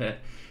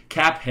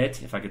cap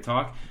hit, if I could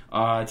talk.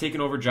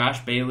 Taking over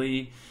Josh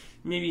Bailey.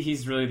 Maybe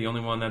he's really the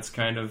only one that's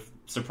kind of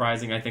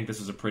surprising. I think this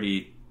was a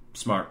pretty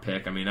smart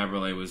pick. I mean,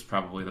 Eberle was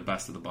probably the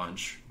best of the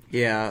bunch.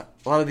 Yeah,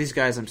 a lot of these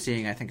guys I'm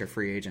seeing I think are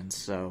free agents.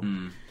 So,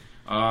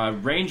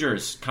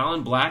 Rangers,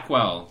 Colin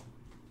Blackwell.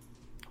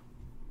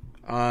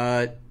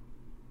 Yeah,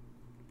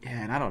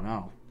 and I don't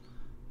know.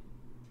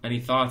 Any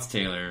thoughts,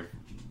 Taylor?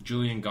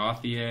 Julian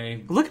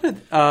Gauthier. Looking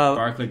at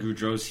Barclay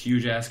Goudreau's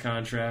huge ass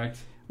contract.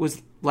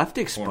 Was left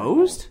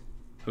exposed?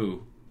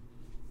 Who?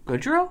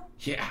 Goudreau?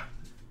 Yeah.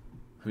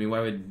 I mean,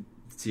 why would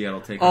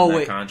Seattle take on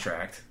that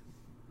contract?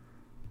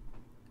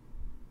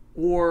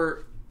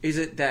 Or is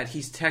it that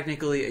he's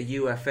technically a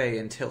UFA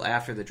until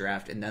after the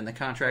draft and then the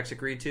contract's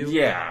agreed to?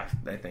 Yeah,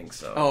 I think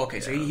so. Oh, okay.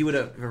 Yeah. So he would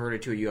have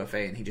reverted to a UFA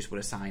and he just would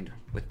have signed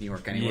with New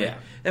York anyway. Yeah.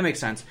 That makes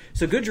sense.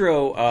 So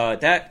Goudreau,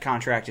 that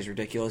contract is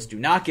ridiculous. Do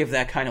not give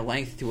that kind of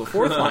length to a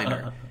fourth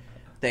liner.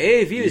 The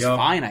AAV is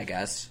fine, I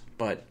guess.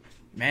 But,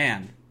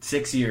 man.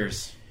 6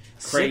 years.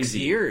 Crazy. 6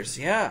 years,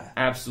 yeah.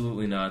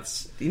 Absolutely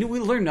nuts. You know, we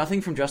learned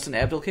nothing from Justin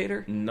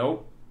Abdelkader?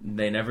 Nope.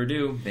 They never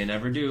do. They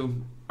never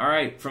do. All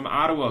right, from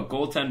Ottawa,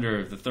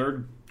 goaltender, the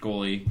third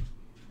goalie,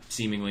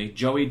 seemingly,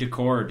 Joey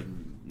Decord.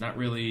 Not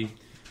really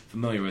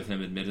familiar with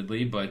him,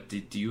 admittedly, but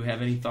do you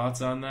have any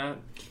thoughts on that?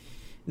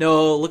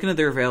 No, looking at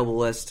their available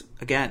list,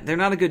 again, they're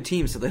not a good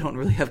team, so they don't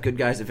really have good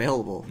guys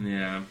available.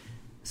 Yeah.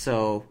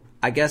 So,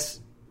 I guess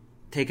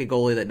take a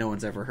goalie that no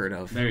one's ever heard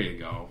of. There you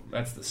go.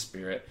 That's the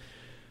spirit.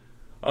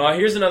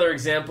 Here's another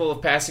example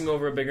of passing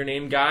over a bigger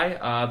name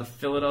guy. The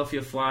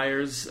Philadelphia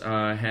Flyers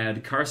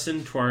had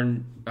Carson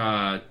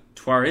Twarynski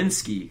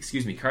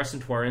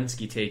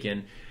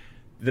taken.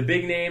 The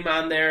big name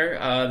on there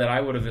that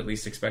I would have at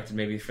least expected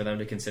maybe for them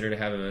to consider to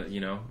have a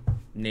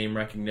name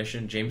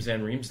recognition, James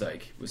Van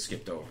Riemsdyk was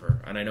skipped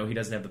over. And I know he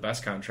doesn't have the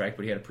best contract,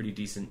 but he had a pretty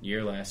decent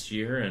year last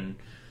year. And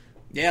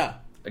yeah,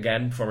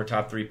 again, former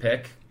top 3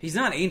 pick. He's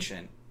not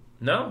ancient.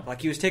 No.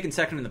 Like, he was taken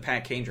second in the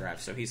Pat Kane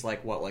draft, so he's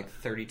like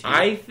 32?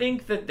 I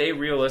think that they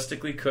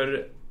realistically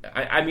could...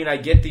 I mean, I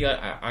get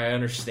I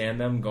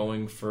understand them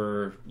going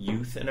for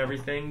youth and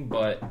everything,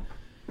 but,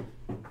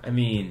 I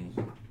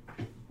mean,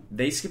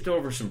 they skipped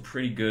over some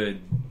pretty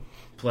good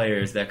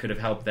players that could have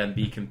helped them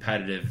be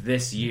competitive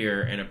this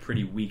year in a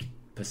pretty weak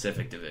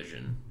Pacific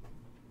Division.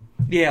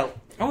 Yeah,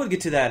 I want to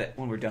get to that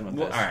when we're done with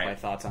this, all right. My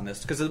thoughts on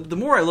this. Because the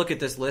more I look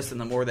at this list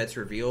and the more that's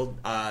revealed...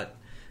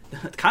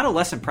 kind of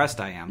less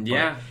impressed I am.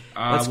 Yeah.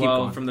 Let's keep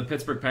going. From the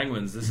Pittsburgh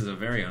Penguins, this is a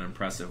very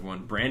unimpressive one.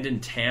 Brandon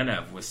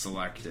Tanev was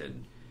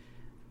selected.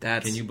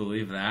 Can you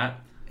believe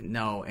that?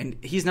 No, and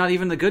he's not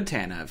even the good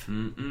Tanev.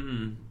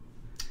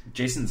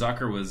 Jason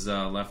Zucker was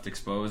left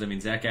exposed. I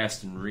mean, Zach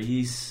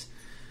Aston-Reese.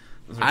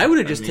 I would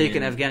have just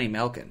taken Evgeny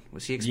Malkin.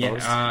 Was he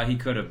exposed? Yeah, he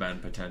could have been,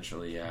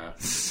 potentially, yeah.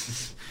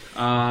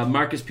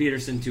 Marcus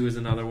Peterson, too, is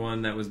another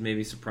one that was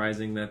maybe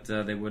surprising that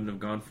they wouldn't have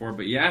gone for.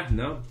 But yeah,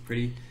 no,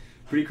 pretty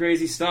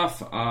crazy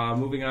stuff.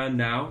 Moving on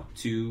now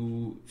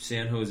to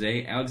San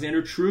Jose.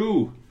 Alexander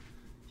True.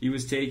 He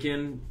was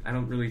taken. I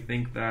don't really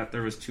think that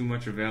there was too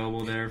much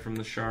available there from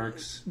the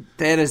Sharks.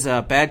 That is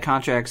a bad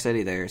contract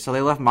city there. So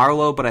they left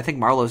Marleau, but I think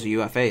Marleau's a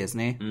UFA, isn't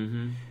he?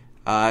 Mm-hmm.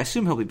 I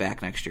assume he'll be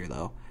back next year,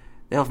 though.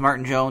 They left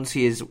Martin Jones.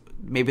 He is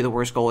maybe the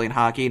worst goalie in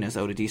hockey and is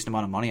owed a decent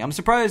amount of money. I'm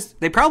surprised.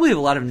 They probably have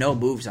a lot of no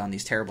moves on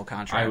these terrible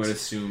contracts. I would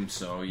assume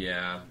so,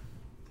 yeah.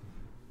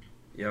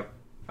 Yep,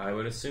 I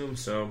would assume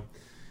so.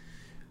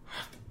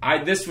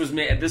 This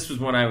was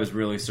one I was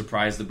really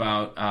surprised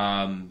about.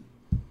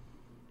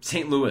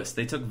 St. Louis,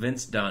 they took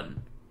Vince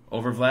Dunn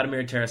over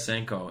Vladimir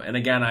Tarasenko. And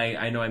again,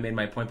 I know I made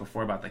my point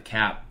before about the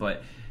cap,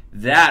 but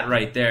that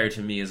right there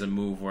to me is a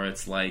move where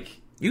it's like...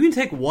 You can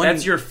take one...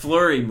 That's your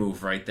Fleury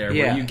move right there,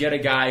 where you get a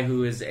guy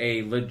who is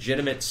a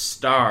legitimate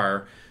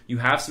star. You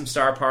have some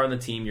star power on the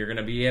team. You're going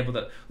to be able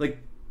to... like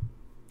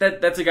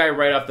that's a guy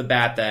right off the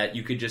bat that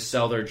you could just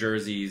sell their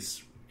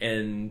jerseys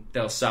and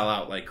they'll sell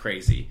out like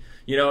crazy.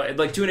 You know,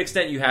 like to an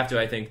extent you have to,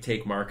 I think,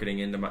 take marketing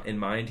in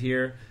mind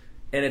here.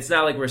 And it's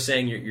not like we're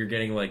saying you're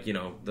getting like, you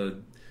know,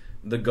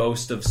 the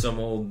ghost of some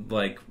old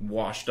like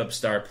washed up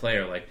star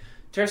player. Like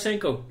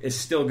Tarasenko is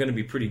still going to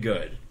be pretty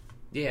good.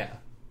 Yeah.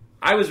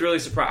 I was really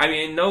surprised. I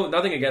mean,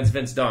 nothing against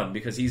Vince Dunn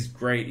because he's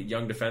great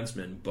young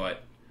defenseman,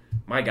 but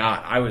my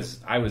God, I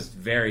was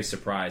very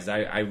surprised.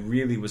 I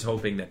really was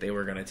hoping that they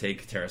were going to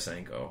take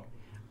Tarasenko.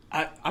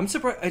 I'm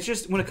surprised. It's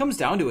just when it comes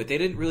down to it, they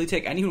didn't really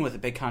take anyone with a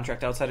big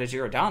contract outside of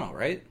Giordano,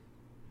 right?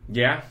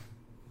 Yeah.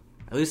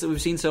 At least that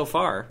we've seen so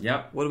far.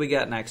 Yep. What do we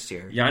got next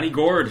year? Yanni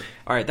Gourde.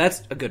 All right,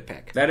 that's a good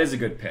pick. That is a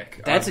good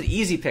pick. That's an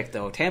easy pick,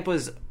 though.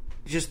 Tampa's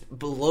just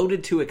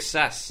bloated to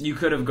excess. You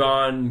could have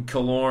gone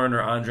Killorn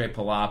or Andre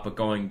Palat, but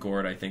going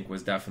Gourde, I think,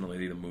 was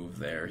definitely the move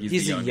there.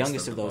 He's the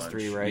youngest of those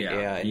three, right?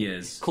 Yeah, he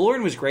is.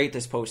 Killorn was great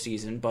this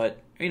postseason, but,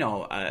 you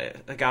know,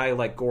 a guy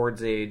like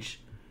Gourde's age,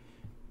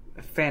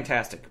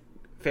 fantastic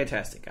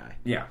fantastic guy.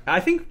 Yeah. I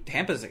think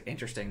Tampa's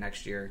interesting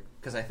next year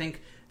because I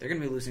think they're going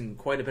to be losing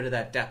quite a bit of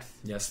that depth.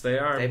 Yes, they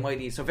are. They might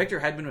need. So Victor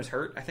Hedman was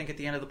hurt, I think, at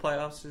the end of the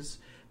playoffs.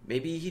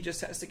 Maybe he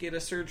just has to get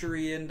a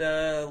surgery in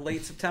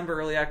late September,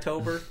 early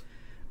October.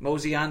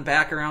 Mosey on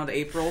back around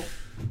April.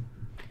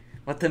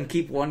 Let them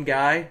keep one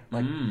guy.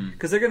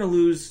 Because they're going to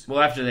lose. Well,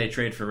 after they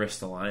trade for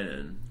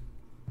Ristolainen.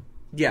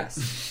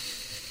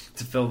 Yes.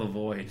 To fill the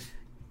void.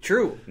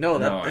 True.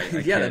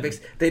 That makes.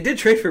 They did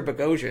trade for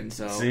Bogosian,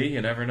 so see,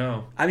 you never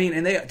know. I mean,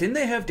 and didn't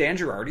they have Dan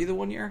Girardi the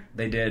one year?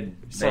 They did.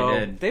 So they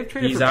did. They've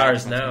traded. He's for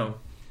ours now.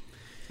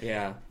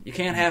 Yeah, you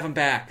can't have him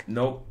back.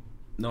 Nope.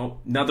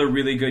 Another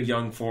really good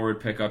young forward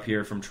pickup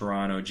here from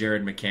Toronto,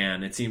 Jared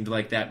McCann. It seemed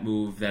like that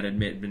move that had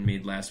been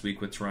made last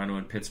week with Toronto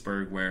and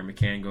Pittsburgh, where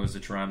McCann goes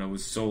to Toronto,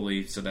 was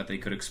solely so that they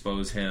could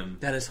expose him.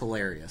 That is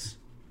hilarious.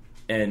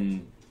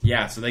 And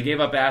yeah, so they gave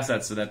up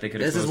assets so that they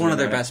could. This is one of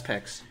their best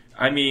picks.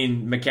 I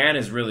mean, McCann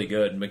is really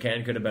good.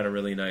 McCann could have been a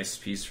really nice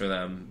piece for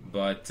them,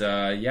 but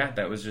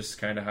that was just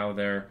kind of how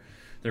their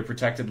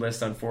protected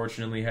list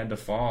unfortunately had to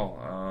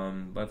fall.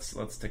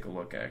 Let's take a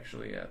look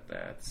actually at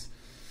that.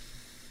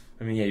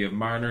 I mean, you have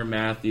Marner,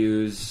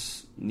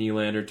 Matthews,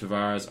 Nylander,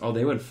 Tavares. Oh,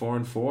 they went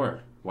 4-4.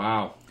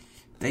 Wow.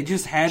 They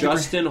just had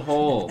Justin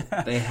Hull.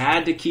 They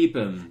had to keep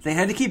him. They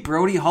had to keep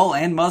Brody, Hull,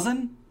 and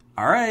Muzzin?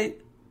 All right.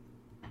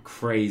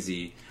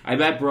 Crazy. I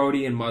bet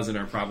Brody and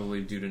Muzzin are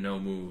probably due to no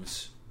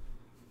moves.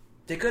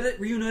 They could have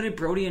reunited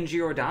Brody and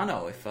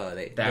Giordano if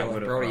they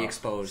let Brody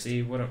exposed.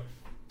 See,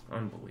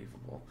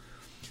 unbelievable.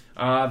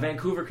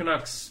 Vancouver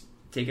Canucks,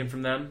 taken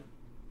from them,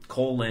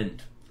 Cole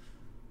Lind.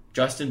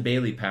 Justin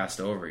Bailey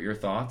passed over. Your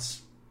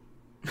thoughts?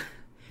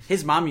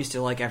 His mom used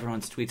to like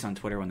everyone's tweets on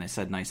Twitter when they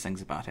said nice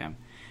things about him.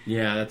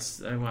 Yeah,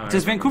 that's... Wow,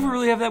 Does Vancouver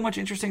really have that much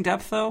interesting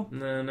depth, though?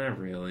 No, not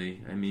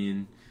really. I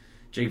mean,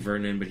 Jake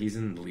Vernon, but he's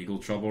in legal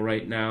trouble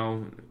right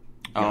now.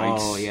 Yikes.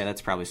 Oh, yeah,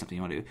 that's probably something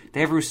you want to do.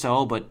 They have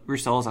Rousseau, but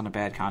Rousseau's on a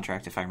bad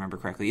contract, if I remember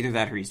correctly. Either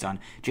that or he's done.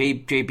 Jay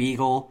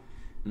Beagle,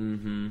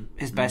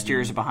 his best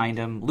years are behind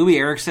him. Louis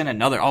Eriksson,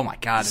 another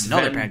bad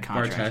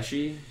contract.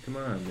 Barteshi? Come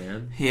on,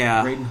 man.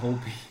 Yeah. Braden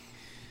Holtby.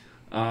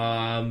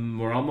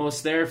 We're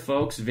almost there,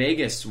 folks.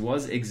 Vegas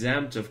was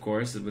exempt, of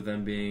course, with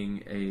them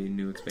being a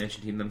new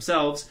expansion team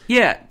themselves.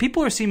 Yeah,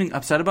 people are seeming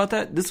upset about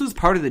that. This was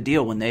part of the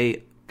deal when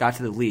they got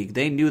to the league.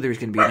 They knew there was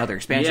going to be another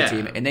expansion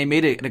team, and they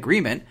made an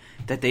agreement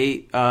that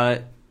they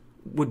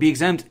would be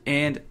exempt,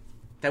 and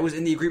that was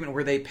in the agreement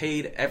where they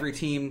paid every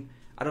team,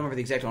 I don't remember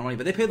the exact amount of money,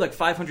 but they paid like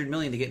 $500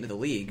 million to get into the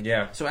league.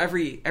 Yeah. So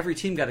every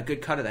team got a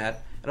good cut of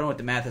that. I don't know what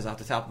the math is off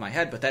the top of my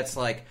head, but that's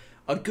like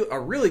a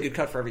really good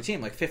cut for every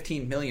team, like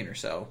 $15 million or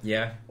so.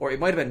 Yeah. Or it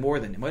might have been more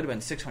than, it might have been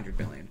 $600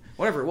 million.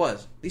 Whatever it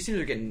was. These teams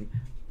are getting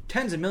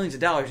tens of millions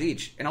of dollars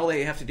each, and all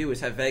they have to do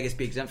is have Vegas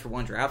be exempt for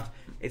one draft.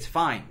 It's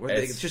fine.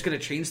 It's just going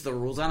to change the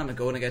rules on them and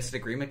go in against an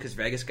agreement because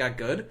Vegas got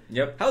good.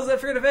 Yep. How's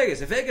that fair to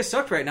Vegas? If Vegas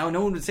sucked right now,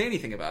 no one would say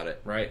anything about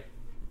it. Right.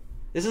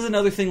 This is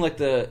another thing like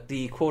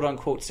the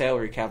quote-unquote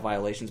salary cap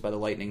violations by the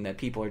Lightning that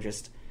people are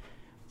just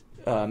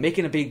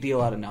making a big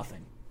deal out of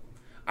nothing.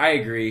 I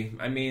agree.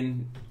 I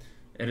mean,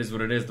 it is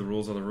what it is. The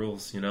rules are the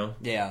rules, you know?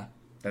 Yeah.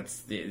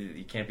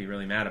 You can't be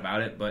really mad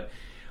about it. But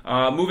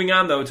moving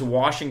on, though, to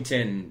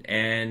Washington,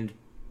 and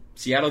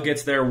Seattle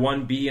gets their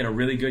 1B and a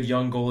really good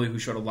young goalie who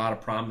showed a lot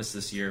of promise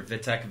this year,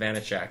 Vitek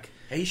Vanacek.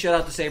 He shut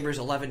out the Sabres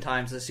 11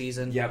 times this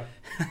season. Yep.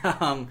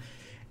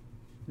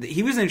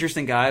 He was an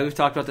interesting guy. We've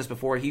talked about this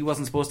before. He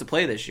wasn't supposed to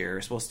play this year. It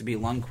was supposed to be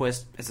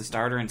Lundqvist as a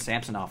starter and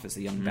Samsonov as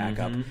the young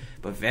backup.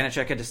 But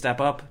Vanacek had to step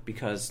up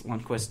because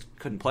Lundqvist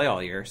couldn't play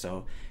all year,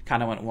 so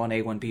kind of went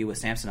 1A, 1B with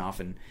Samsonov.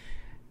 And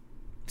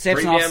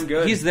Samsonov,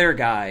 he's their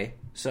guy,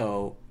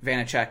 so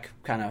Vanacek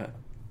kind of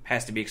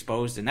has to be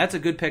exposed. And that's a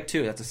good pick,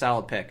 too. That's a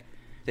solid pick.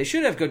 They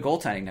should have good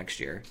goaltending next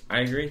year.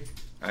 I agree.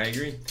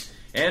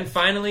 And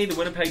finally, the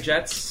Winnipeg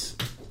Jets,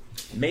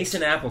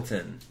 Mason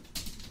Appleton.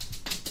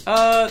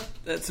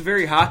 That's a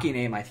very hockey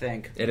name, I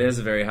think. It is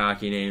a very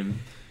hockey name.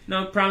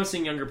 No,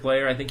 promising younger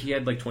player. I think he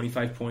had like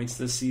 25 points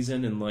this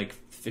season in like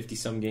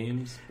 50-some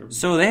games.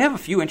 So they have a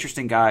few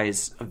interesting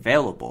guys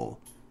available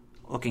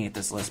looking at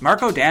this list.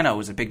 Marco Dano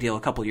was a big deal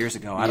a couple years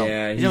ago.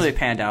 He's really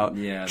panned out.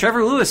 Yeah.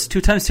 Trevor Lewis,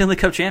 2-time Stanley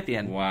Cup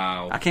champion.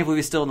 Wow. I can't believe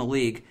he's still in the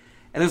league.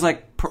 And there's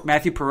like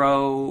Matthew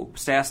Perreault,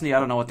 Stastny. I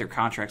don't know what their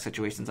contract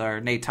situations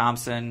are. Nate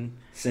Thompson.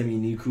 Semi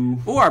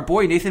Niku. Oh, our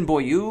boy Nathan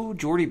Boyou,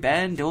 Jordy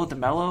Ben, Dylan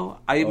DeMello.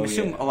 I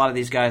assume a lot of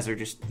these guys are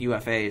just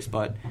UFAs,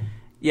 but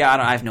yeah,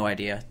 I have no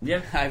idea.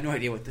 Yeah, I have no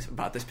idea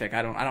about this pick.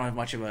 I don't have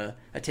much of a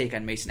take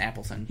on Mason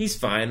Appleton. He's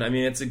fine. I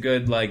mean, it's a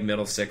good like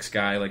middle six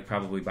guy, like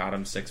probably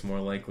bottom six more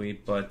likely.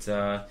 But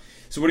so,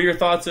 what are your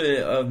thoughts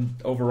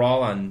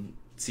overall on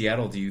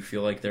Seattle? Do you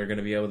feel like they're going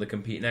to be able to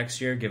compete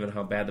next year, given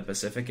how bad the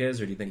Pacific is,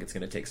 or do you think it's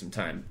going to take some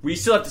time? We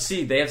still have to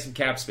see. They have some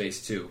cap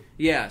space, too.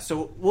 Yeah,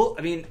 so,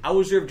 I'll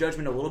reserve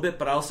judgment a little bit,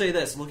 but I'll say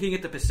this. Looking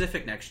at the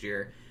Pacific next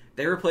year,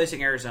 they're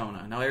replacing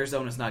Arizona. Now,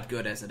 Arizona's not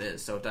good as it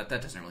is, so that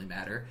doesn't really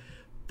matter.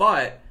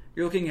 But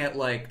you're looking at,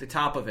 like, the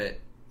top of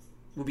it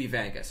will be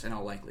Vegas, in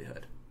all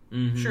likelihood.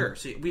 Mm-hmm. Sure,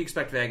 so we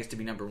expect Vegas to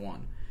be number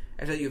one.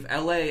 After that, you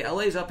have LA.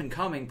 LA's up and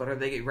coming, but are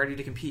they ready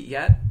to compete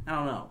yet? I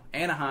don't know.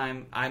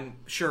 Anaheim, I'm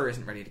sure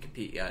isn't ready to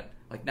compete yet.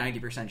 Like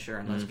 90% sure,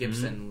 unless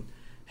Gibson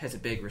has a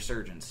big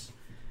resurgence.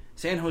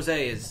 San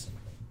Jose is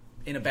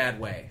in a bad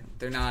way.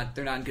 They're not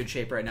in good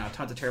shape right now.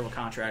 Tons of terrible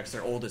contracts.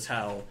 They're old as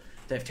hell.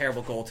 They have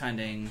terrible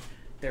goaltending.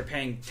 They're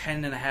paying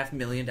 $10.5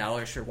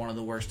 million for one of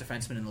the worst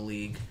defensemen in the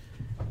league.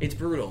 It's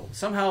brutal.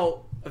 Somehow,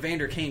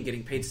 Evander Kane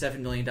getting paid $7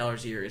 million a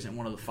year isn't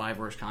one of the 5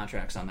 worst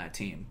contracts on that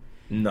team.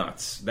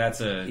 Nuts.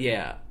 That's a...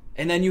 Yeah.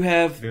 And then you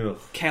have Ugh.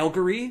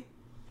 Calgary,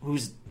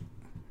 who's...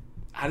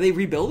 Are they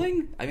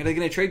rebuilding? I mean, are they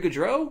going to trade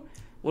Gaudreau?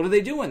 What are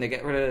they doing? They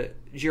get rid of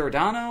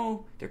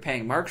Giordano. They're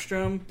paying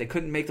Markstrom. They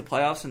couldn't make the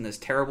playoffs in this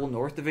terrible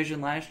North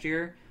Division last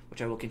year,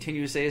 which I will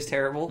continue to say is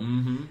terrible.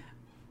 Mm-hmm.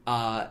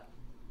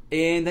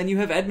 And then you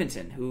have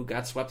Edmonton, who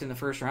got swept in the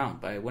first round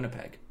by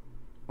Winnipeg.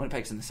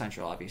 Winnipeg's in the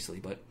Central, obviously,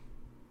 but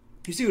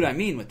you see what I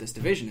mean with this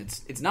division.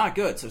 It's not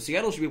good. So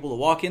Seattle should be able to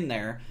walk in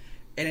there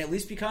and at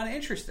least be kind of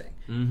interesting.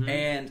 Mm-hmm.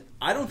 And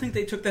I don't think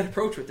they took that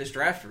approach with this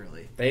draft,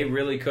 really. They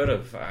really could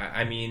have.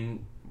 I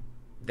mean,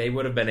 they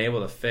would have been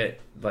able to fit.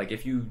 Like,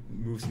 if you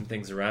move some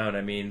things around,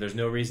 I mean, there's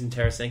no reason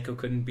Tarasenko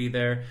couldn't be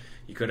there.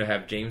 You could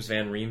have James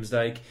Van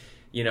Riemsdyk.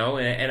 You know,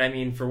 and I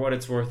mean, for what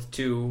it's worth,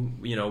 too,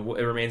 you know,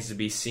 it remains to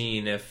be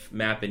seen if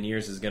Matt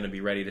Beniers is going to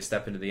be ready to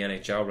step into the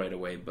NHL right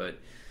away, but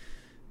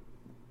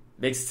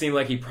makes it seem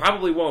like he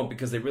probably won't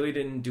because they really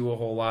didn't do a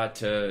whole lot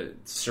to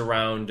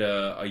surround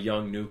a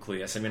young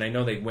nucleus. I mean, I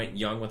know they went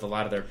young with a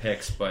lot of their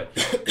picks, but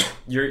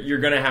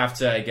you're going to have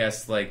to, I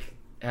guess, like,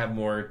 have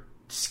more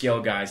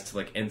skill guys to,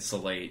 like,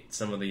 insulate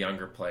some of the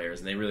younger players,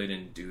 and they really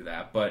didn't do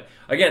that. But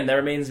again, that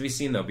remains to be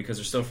seen, though, because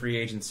there's still free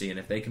agency, and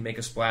if they can make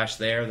a splash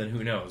there, then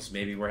who knows?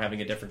 Maybe we're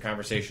having a different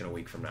conversation a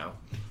week from now.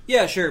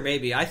 Yeah, sure,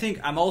 maybe. I think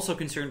I'm also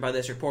concerned by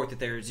this report that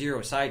there are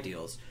 0 side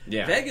deals.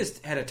 Yeah. Vegas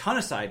had a ton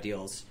of side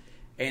deals,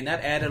 and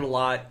that added a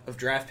lot of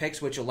draft picks,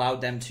 which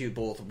allowed them to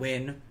both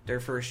win their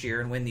first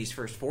year and win these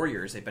first 4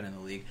 years they've been in the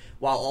league,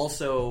 while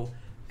also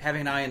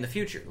having an eye in the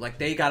future. Like,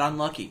 they got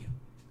unlucky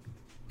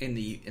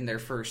in their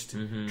first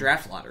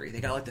draft lottery.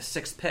 They got like the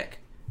 6th pick.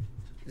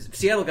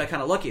 Seattle got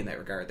kind of lucky in that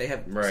regard. They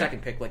have the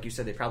 2nd pick, like you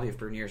said. They probably have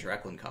Beniers or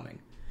Eklund coming.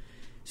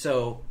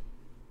 So,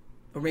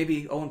 or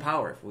maybe Owen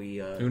Power if we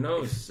who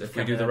knows if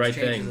we do the right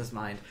changes thing. His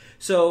mind.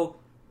 So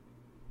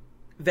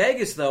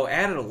Vegas though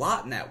added a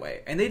lot in that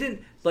way, and they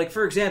didn't like.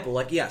 For example,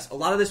 like yes, a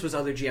lot of this was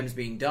other GMs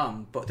being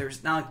dumb, but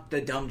there's not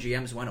the dumb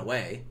GMs went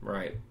away.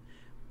 Right.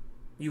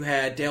 You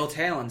had Dale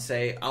Talon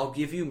say, "I'll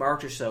give you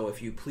March or so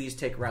if you please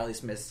take Riley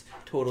Smith's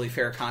totally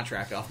fair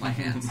contract off my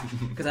hands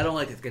because I don't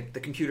like it. The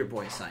computer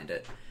boy signed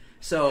it."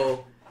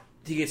 So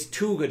he gets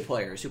 2 good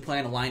players who play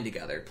on a line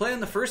together, play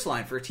on the first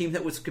line for a team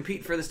that was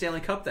competing for the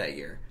Stanley Cup that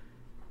year.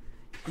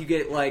 You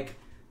get like,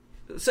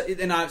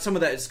 and some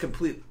of that is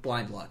complete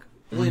blind luck.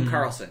 William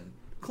Karlsson,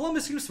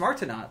 Columbus seems smart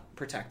to not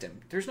protect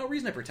him. There's no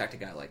reason to protect a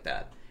guy like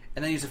that,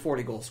 and then he's a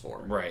 40-goal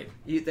scorer. Right.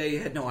 They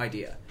had no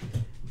idea.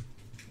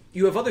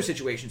 You have other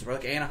situations where,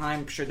 like,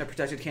 Anaheim shouldn't have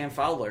protected Cam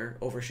Fowler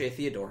over Shea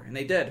Theodore, and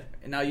they did.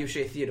 And now you have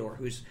Shea Theodore,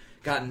 who's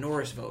gotten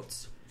Norris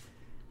votes.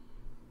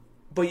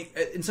 But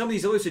in some of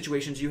these other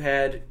situations, you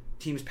had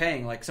teams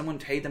paying, like, someone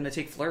paid them to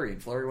take Fleury,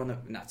 and Fleury won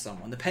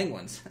the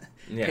Penguins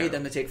paid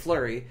them to take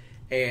Fleury,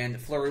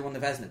 and Fleury won the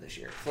Vezina this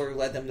year. Fleury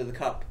led them to the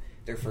Cup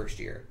their first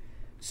year.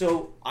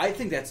 So I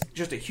think that's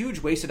just a huge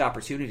wasted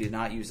opportunity to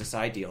not use the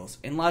side deals,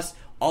 unless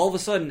all of a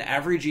sudden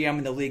every GM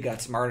in the league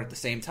got smart at the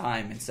same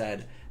time and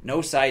said,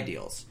 no side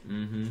deals.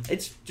 Mm-hmm.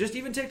 It's just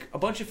even take a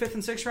bunch of 5th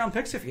and 6th round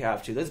picks if you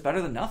have to. That's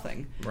better than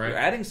nothing. Right. You're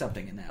adding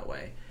something in that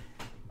way.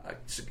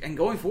 And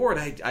going forward,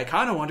 I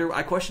kind of wonder,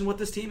 I question what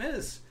this team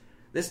is.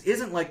 This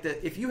isn't like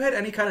if you had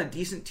any kind of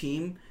decent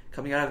team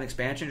coming out of an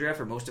expansion draft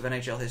for most of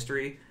NHL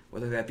history,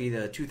 whether that be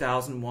the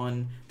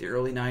 2001, the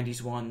early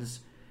 90s ones,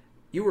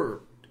 you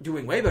were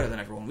doing way better than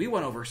everyone. We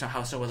went over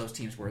how some of those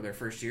teams were their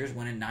first years,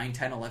 winning 9,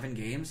 10, 11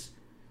 games.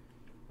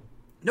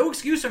 No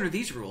excuse under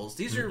these rules.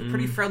 These are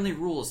pretty friendly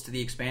rules to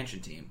the expansion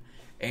team.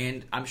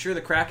 And I'm sure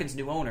the Kraken's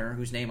new owner,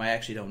 whose name I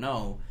actually don't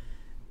know,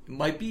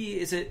 might be,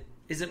 is it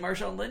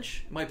Marshawn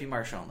Lynch? It might be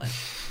Marshawn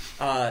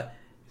Lynch.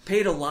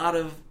 Paid a lot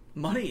of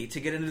money to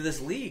get into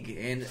this league.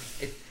 And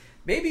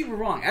maybe we're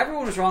wrong.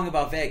 Everyone was wrong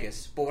about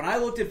Vegas. But when I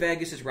looked at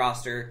Vegas'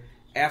 roster,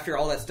 after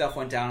all that stuff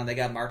went down and they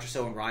got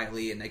Marchessault and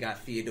Riley and they got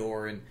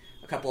Theodore and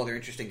a couple other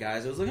interesting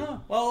guys, I was like, oh,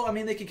 well, I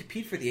mean, they can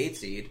compete for the 8th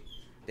seed.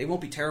 They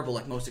won't be terrible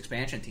like most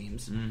expansion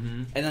teams.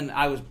 Mm-hmm. And then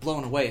I was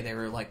blown away. They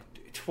were like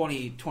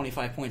 20,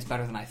 25 points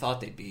better than I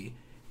thought they'd be.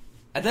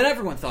 And then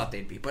everyone thought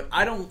they'd be. But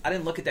I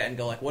didn't look at that and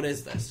go like, what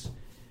is this?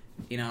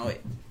 You know,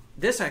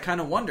 this I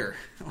kind of wonder.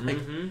 Like,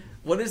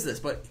 what is this?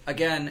 But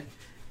again,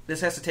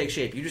 this has to take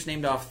shape. You just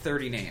named off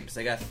 30 names.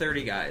 They got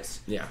 30 guys.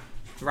 Yeah.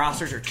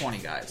 Rosters are 20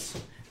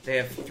 guys. They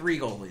have 3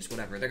 goalies,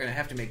 whatever. They're going to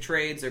have to make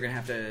trades. They're going to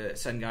have to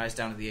send guys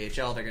down to the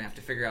AHL. They're going to have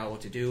to figure out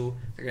what to do.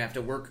 They're going to have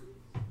to work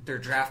their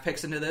draft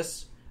picks into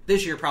this.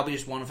 This year, probably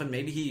just one of them.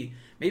 Maybe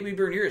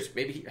Beniers.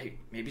 Maybe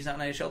he's not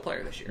an NHL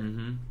player this year.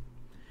 Mm-hmm.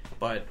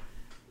 But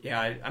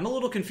yeah, I'm a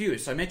little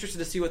confused. So I'm interested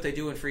to see what they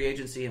do in free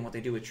agency and what they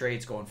do with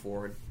trades going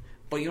forward.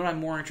 But you know what I'm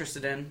more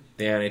interested in?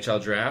 The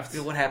NHL draft?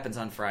 What happens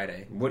on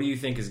Friday? What do you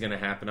think is going to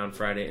happen on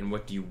Friday, and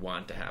what do you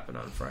want to happen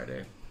on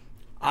Friday?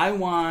 I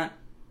want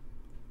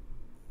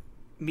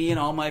me and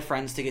all my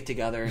friends to get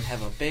together and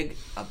have a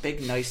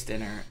big nice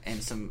dinner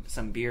and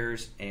some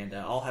beers, and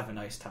all have a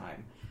nice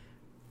time.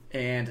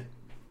 And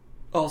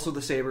also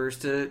the Sabres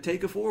to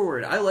take a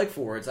forward. I like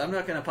forwards. I'm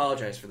not going to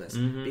apologize for this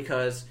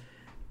because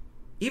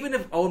even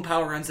if Owen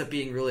Power ends up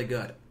being really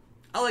good,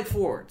 I like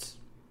forwards.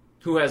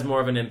 Who has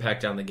more of an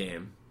impact on the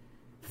game?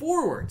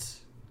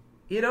 Forwards.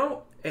 You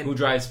know? And who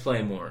drives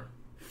play more?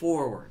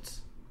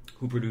 Forwards.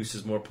 Who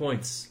produces more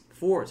points?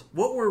 Forwards.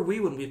 What were we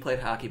when we played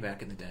hockey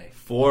back in the day?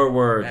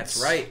 Forwards.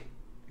 That's right.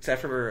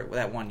 Except for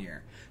that one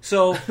year.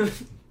 So,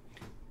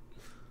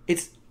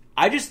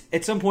 I just,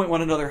 at some point,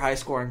 want another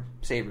high-scoring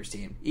Sabres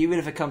team, even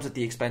if it comes at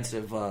the expense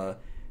of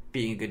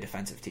being a good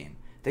defensive team.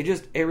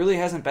 It really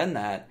hasn't been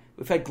that.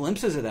 We've had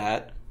glimpses of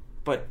that,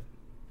 but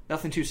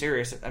nothing too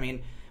serious. I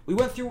mean, we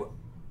went through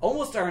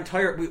almost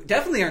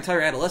definitely our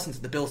entire adolescence,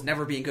 the Bills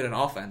never being good at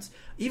offense.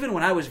 Even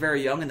when I was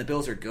very young and the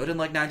Bills were good in,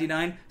 like,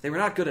 99, they were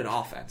not good at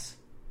offense.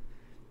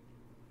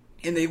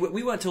 And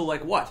we went to,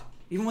 like, what?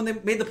 Even when they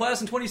made the playoffs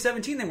in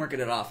 2017, they weren't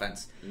good at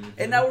offense.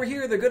 And now we're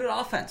here, they're good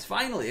at offense.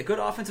 Finally, a good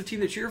offensive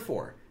team to cheer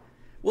for.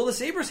 Well, the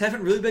Sabres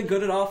haven't really been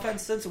good at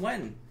offense since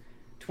when?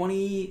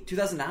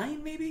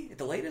 2009, maybe? At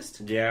the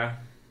latest? Yeah.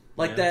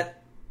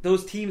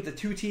 Those teams, the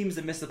two teams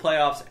that missed the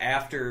playoffs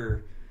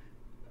after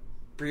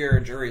Briere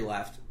and Drury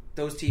left,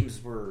 those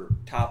teams were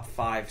top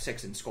 5,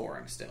 6 in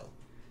scoring still.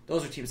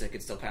 Those are teams that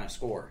could still kind of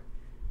score.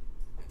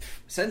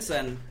 Since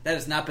then, that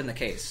has not been the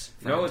case.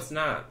 No, it's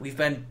not. We've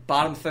been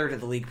bottom third of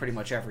the league pretty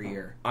much every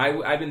year.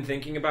 I've been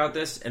thinking about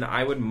this, and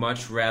I would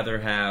much rather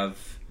have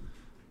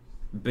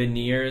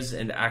Beniers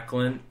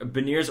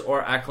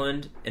or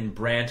Eklund and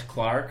Brandt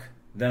Clark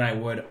than I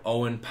would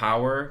Owen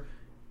Power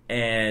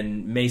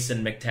and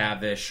Mason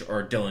McTavish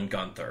or Dylan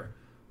Guenther.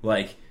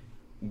 Like,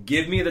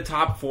 give me the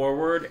top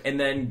forward and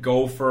then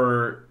go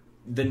for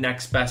the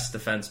next best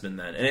defenseman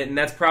then. And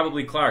that's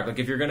probably Clark. Like,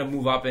 if you're going to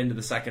move up into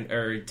the second,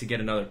 or to get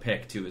another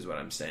pick too, is what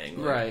I'm saying.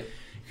 Like, right.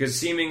 Because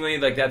seemingly,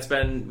 like, that's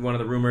been one of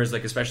the rumors,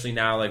 like, especially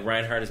now, like,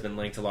 Reinhart has been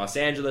linked to Los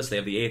Angeles. They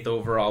have the 8th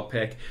overall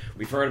pick.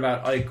 We've heard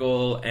about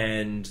Eichel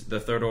and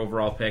the 3rd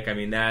overall pick. I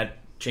mean, that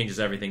changes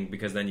everything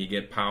because then you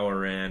get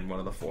Power and one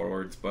of the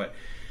forwards. But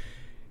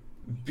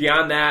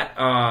beyond that,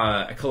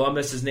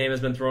 Columbus's name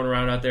has been thrown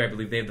around out there. I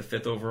believe they have the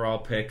 5th overall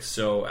pick.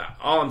 So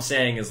all I'm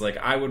saying is, like,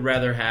 I would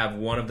rather have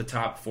one of the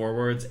top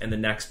forwards and the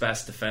next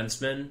best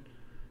defenseman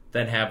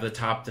than have the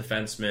top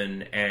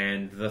defenseman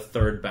and the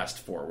 3rd best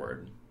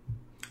forward.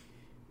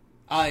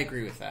 I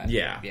agree with that.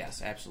 Yeah.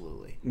 Yes,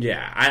 absolutely.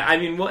 Yeah. I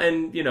mean, well,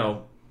 and, you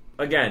know,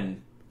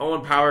 again,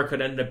 Owen Power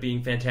could end up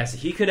being fantastic.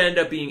 He could end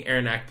up being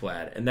Aaron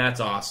Ekblad, and that's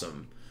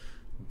awesome.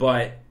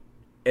 But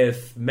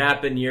if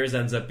Matt Beniers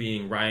ends up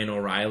being Ryan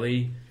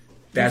O'Reilly,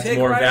 that's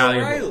more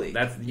valuable.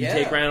 You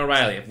take Ryan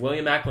O'Reilly. If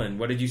William Eklund,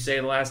 what did you say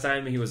the last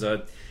time? He was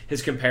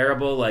his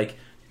comparable, like,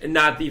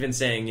 not even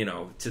saying, you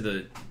know, to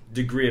the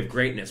degree of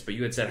greatness, but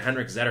you had said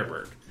Henrik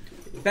Zetterberg.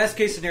 Best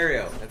case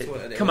scenario.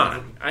 Come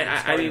on.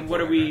 I mean, what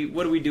are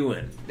we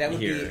doing? That would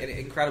be an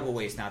incredible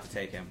waste not to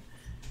take him.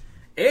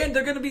 And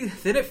they're going to be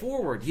thin at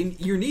forward.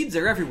 Your needs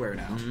are everywhere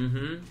now.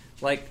 Mm-hmm.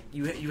 Like,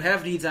 you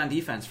have needs on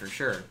defense for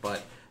sure,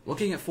 but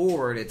looking at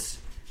forward, it's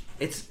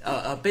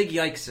a big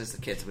yikes, as the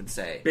kids would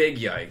say. Big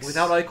yikes.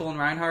 Without Eichel and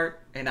Reinhart,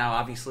 and now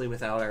obviously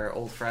without our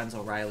old friends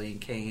O'Reilly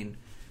and Kane,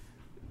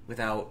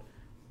 without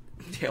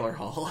Taylor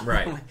Hall,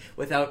 right?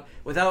 without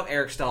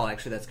Eric Stahl,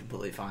 actually, that's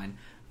completely fine.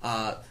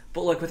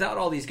 But, like, without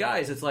all these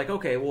guys, it's like,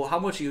 okay, well, how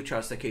much do you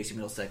trust that Casey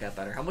Middlestek got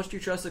better? How much do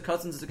you trust that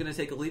Cousins is going to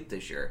take a leap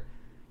this year?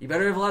 You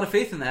better have a lot of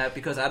faith in that,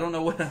 because I don't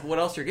know what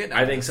else you're getting out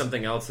I of think this.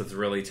 Something else that's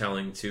really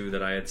telling, too,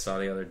 that I had saw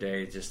the other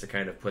day, just to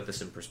kind of put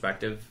this in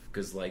perspective,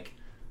 because, like,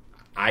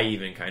 I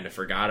even kind of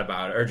forgot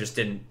about it, or just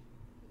didn't,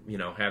 you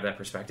know, have that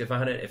perspective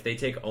on it. If they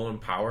take Owen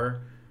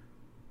Power,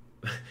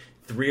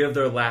 3 of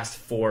their last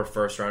 4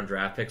 first-round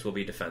draft picks will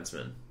be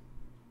defensemen.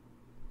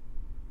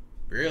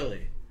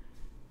 Really?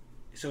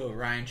 So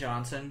Ryan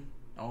Johnson,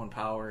 Owen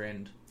Power,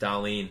 and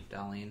Dahlin.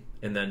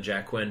 And then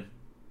Jack Quinn.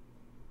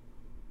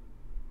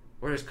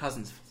 Where does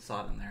Cousins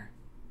slot in there?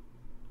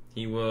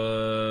 He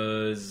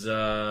was...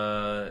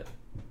 or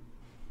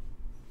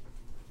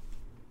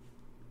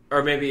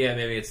maybe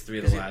it's 3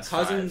 of the last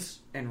Cousins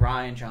 5. and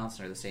Ryan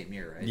Johnson are the same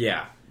year, right?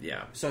 Yeah.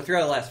 So 3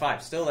 out of the last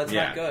 5. Still, that's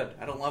not good.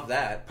 I don't love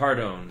that.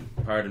 Pardon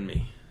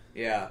me.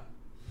 Yeah.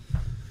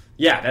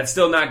 Yeah, that's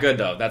still not good,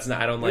 though. That's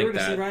not. I don't like that. You ever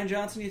going to see Ryan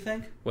Johnson, you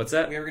think? What's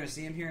that? Are we ever going to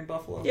see him here in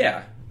Buffalo?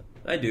 Yeah,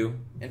 I do.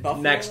 In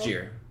Buffalo? Next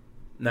year.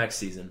 Next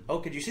season. Oh,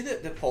 could you see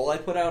the poll I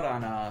put out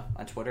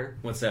on Twitter?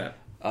 What's that?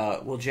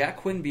 Will Jack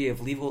Quinn be of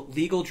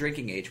legal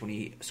drinking age when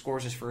he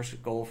scores his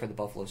first goal for the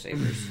Buffalo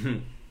Sabres?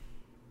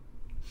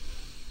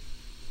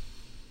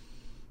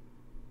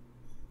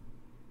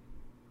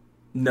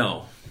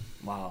 No.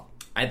 Wow.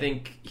 I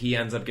think he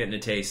ends up getting a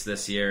taste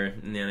this year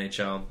in the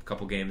NHL. A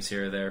couple games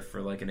here or there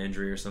for like an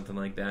injury or something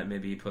like that.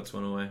 Maybe he puts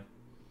one away.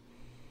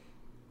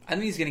 I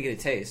think he's going to get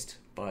a taste,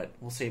 but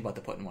we'll see about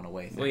the putting one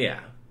away thing. Well,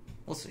 yeah.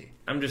 We'll see.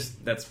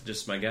 That's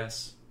just my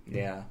guess.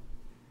 Yeah.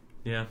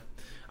 Yeah.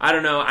 I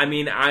don't know. I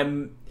mean,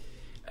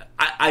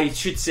 I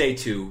should say,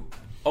 too,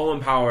 Owen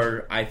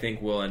Power, I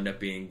think, will end up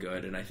being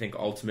good. And I think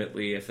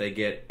ultimately, if they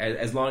get,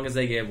 as long as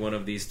they get one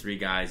of these three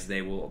guys,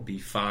 they will be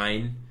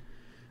fine.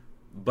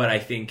 But I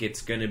think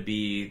it's going to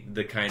be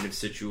the kind of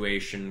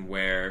situation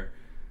where,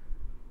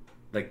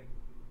 like,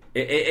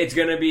 it's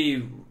going to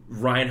be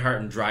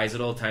Reinhart and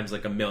Draisaitl times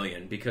like a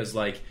million. Because,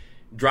 like,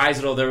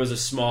 Draisaitl, there was a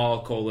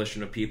small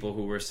coalition of people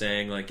who were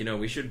saying, like,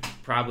 we should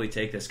probably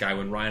take this guy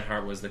when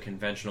Reinhart was the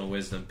conventional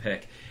wisdom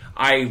pick.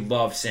 I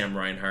love Sam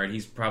Reinhart.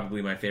 He's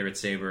probably my favorite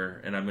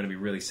Sabre, and I'm going to be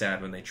really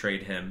sad when they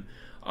trade him.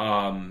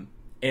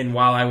 And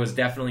while I was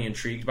definitely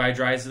intrigued by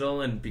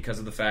Draisaitl, and because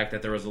of the fact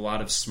that there was a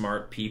lot of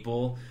smart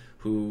people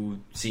who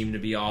seemed to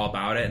be all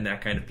about it, and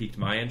that kind of piqued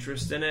my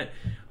interest in it,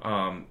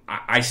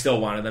 I still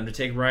wanted them to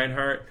take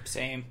Reinhart.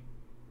 Same.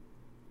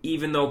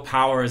 Even though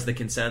Power is the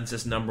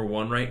consensus number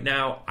one right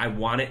now, I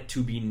want it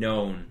to be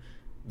known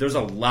there's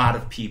a lot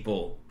of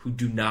people who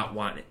do not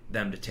want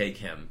them to take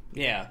him.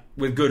 Yeah.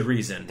 With good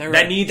reason.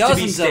 That needs to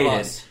be stated. Of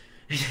us.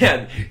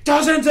 Yeah,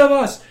 dozens of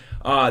us!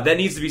 That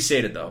needs to be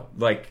stated, though.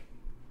 Like,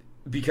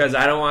 because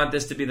I don't want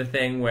this to be the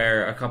thing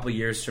where a couple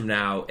years from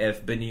now,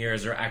 if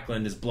Beniers or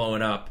Eklund is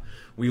blowing up,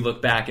 we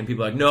look back and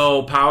people are like,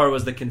 no, Power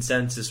was the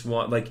consensus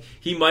one. Like,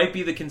 he might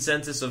be the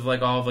consensus of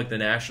like all of like the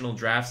national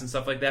drafts and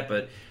stuff like that,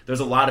 but there's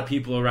a lot of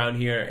people around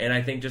here, and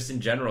I think just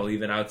in general,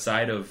 even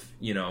outside of,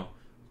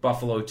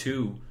 Buffalo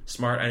 2,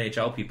 smart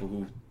NHL people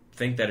who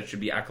think that it should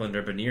be Eklund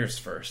or Beniers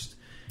first.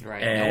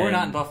 Right. No, we're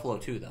not in Buffalo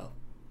 2, though.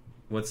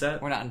 What's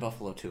that? We're not in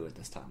Buffalo 2 at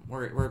this time.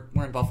 We're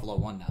in Buffalo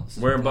 1 now.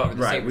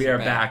 We are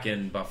back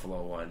in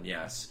Buffalo 1,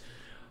 yes.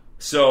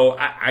 So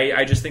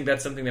I just think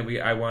that's something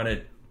that I want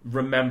to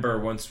remember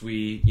once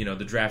we,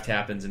 the draft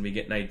happens and we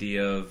get an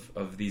idea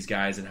of these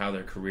guys and how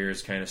their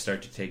careers kind of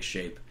start to take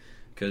shape.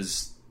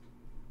 Because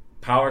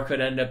Power could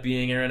end up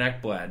being Aaron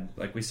Ekblad,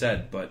 like we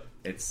said, but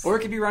it's... Or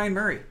it could be Ryan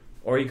Murray.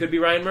 Or he could be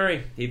Ryan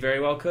Murray. He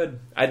very well could.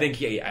 I think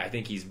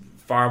he's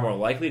far more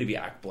likely to be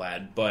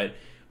Ekblad, but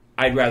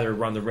I'd rather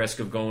run the risk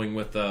of going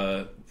with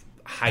the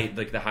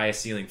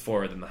highest ceiling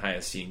forward than the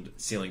highest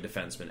ceiling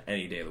defenseman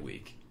any day of the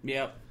week.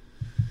 Yep.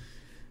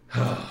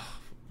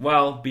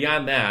 Well,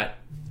 beyond that,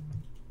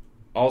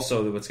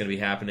 also what's going to be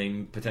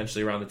happening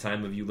potentially around the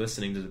time of you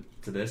listening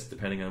to this,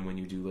 depending on when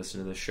you do listen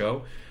to the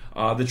show,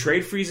 the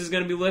trade freeze is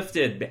going to be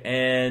lifted,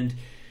 and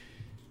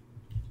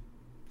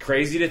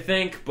crazy to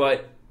think,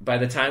 but by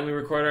the time we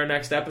record our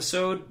next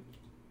episode,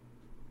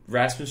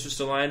 Rasmus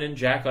Ristolainen,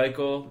 Jack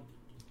Eichel,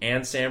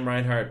 and Sam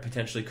Reinhart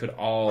potentially could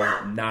all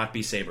not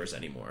be Sabres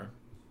anymore.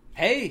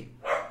 Hey,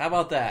 how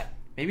about that?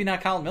 Maybe not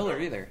Colin Miller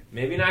either.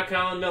 Maybe not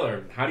Colin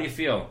Miller. How do you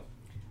feel?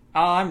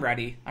 I'm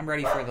ready. I'm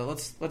ready for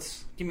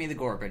let's give me the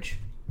garbage.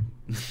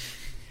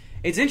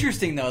 It's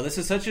interesting though. This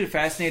is such a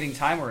fascinating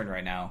time we're in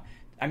right now.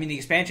 I mean, the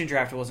expansion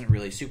draft wasn't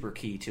really super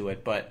key to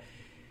it, but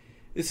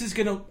this is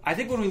gonna. I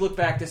think when we look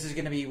back, this is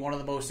gonna be one of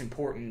the most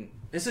important.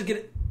 It's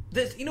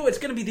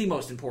gonna be the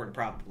most important,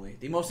 probably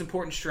the most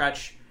important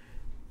stretch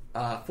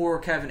for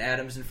Kevin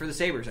Adams and for the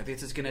Sabres. I think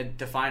this is gonna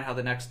define how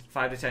the next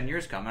 5 to 10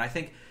 years come, and I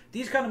think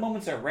these kind of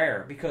moments are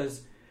rare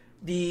because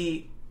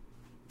the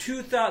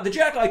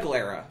Jack Eichel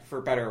era, for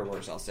better or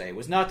worse, I'll say,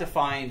 was not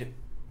defined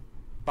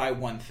by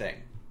one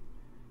thing.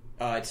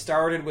 It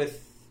started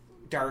with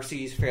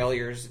Darcy's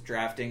failures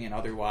drafting and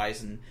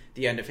otherwise, and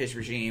the end of his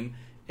regime.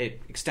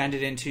 It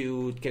extended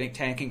into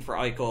tanking for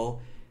Eichel.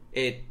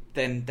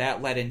 Then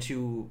that led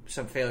into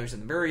some failures in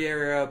the Murray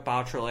era,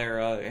 Botterill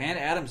era, and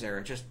Adams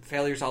era. Just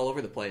failures all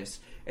over the place.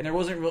 And there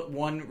wasn't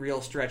one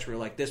real stretch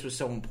where this was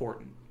so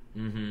important.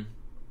 Mm-hmm.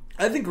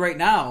 I think right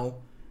now,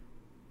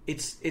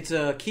 it's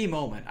a key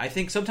moment. I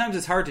think sometimes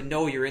it's hard to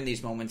know you're in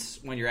these moments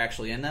when you're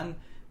actually in them.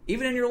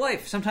 Even in your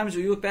life. Sometimes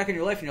when you look back in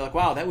your life and you're like,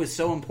 wow, that was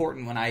so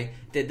important when I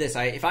did this.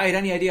 If I had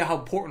any idea how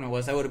important it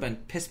was, I would have been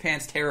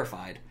piss-pants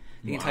terrified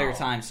the entire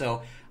time.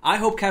 So I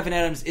hope Kevin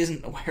Adams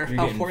isn't aware of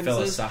how important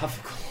this is.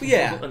 Philosophical.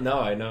 Yeah. No,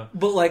 I know.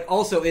 But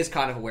also is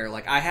kind of aware.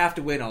 I have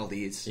to win all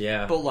these.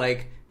 Yeah. But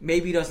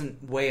maybe he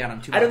doesn't weigh on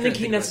him too much. I don't think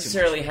he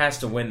necessarily has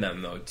to win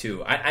them, though,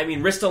 too. I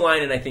mean,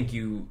 Ristolainen, I think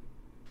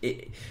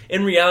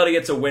in reality,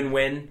 it's a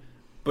win-win.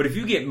 But if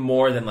you get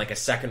more than a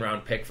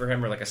second-round pick for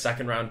him, or a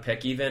second-round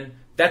pick even,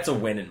 that's a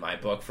win in my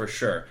book, for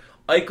sure.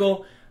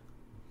 Eichel,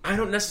 I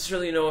don't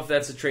necessarily know if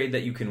that's a trade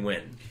that you can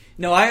win.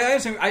 No, I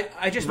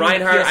just...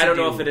 Reinhart, I don't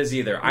know if it is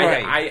either.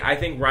 Right. I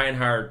think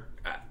Reinhart...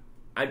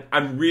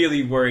 I'm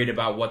really worried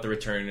about what the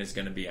return is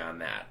going to be on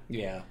that.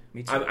 Yeah,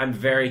 me too. I'm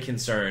very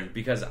concerned,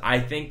 because I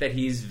think that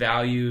he's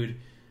valued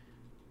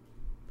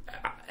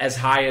as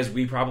high as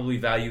we probably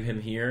value him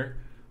here,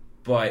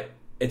 but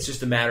it's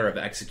just a matter of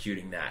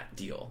executing that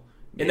deal.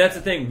 And that's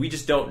the thing, we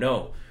just don't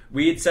know.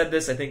 We had said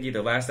this, I think,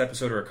 either last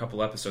episode or a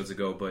couple episodes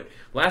ago, but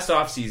last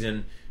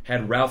offseason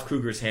had Ralph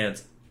Kruger's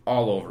hands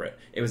all over it.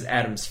 It was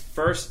Adams'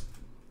 first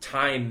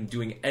time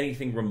doing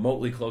anything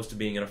remotely close to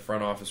being in a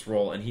front office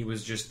role, and he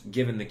was just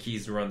given the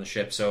keys to run the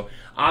ship. So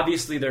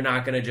obviously they're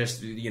not going to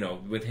just,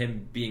 with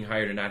him being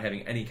hired and not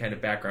having any kind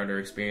of background or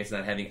experience,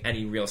 not having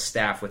any real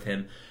staff with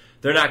him,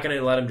 they're not going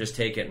to let him just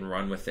take it and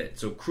run with it.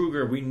 So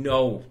Kruger, we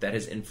know that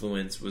his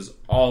influence was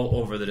all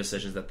over the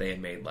decisions that they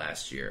had made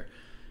last year.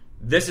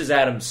 This is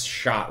Adams'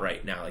 shot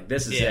right now. Like,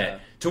 this is it.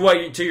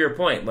 To your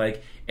point,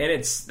 like, and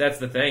that's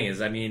the thing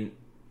is, I mean,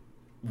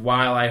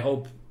 while I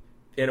hope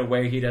in a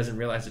way he doesn't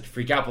realize it to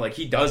freak out, but like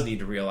he does need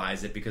to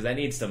realize it because that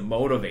needs to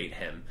motivate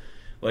him.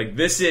 Like,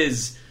 this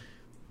is,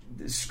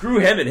 screw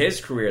him and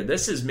his career.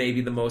 This is maybe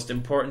the most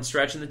important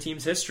stretch in the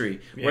team's history.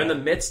 Yeah. We're in the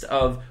midst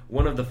of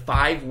one of the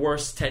 5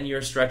 worst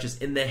 10-year stretches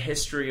in the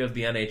history of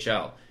the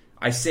NHL.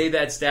 I say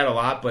that stat a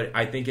lot, but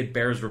I think it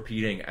bears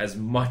repeating as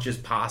much as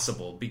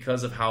possible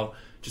because of how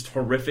just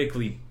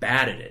horrifically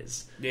bad it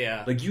is.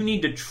 Yeah. Like, you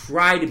need to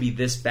try to be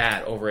this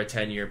bad over a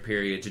 10-year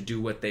period to do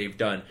what they've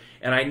done.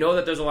 And I know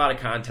that there's a lot of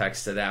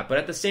context to that, but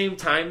at the same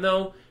time,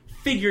 though,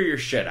 figure your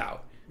shit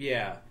out.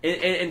 Yeah.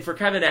 And for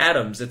Kevin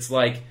Adams, it's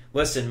like,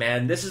 listen,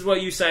 man, this is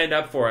what you signed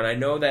up for, and I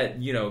know that,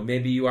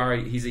 maybe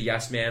he's a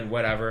yes man,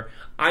 whatever.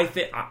 I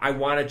think I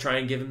want to try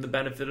and give him the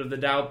benefit of the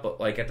doubt,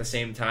 but like at the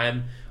same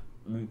time,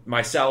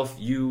 myself,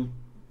 you,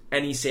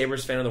 any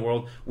Sabres fan in the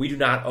world, we do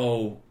not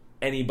owe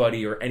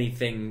anybody or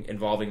anything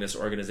involving this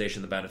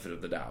organization the benefit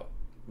of the doubt.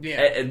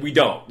 Yeah. And we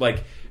don't.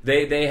 Like,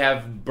 they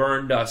have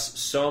burned us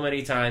so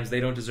many times. They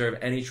don't deserve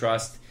any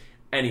trust,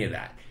 any of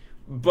that.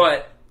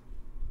 But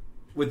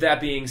with that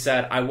being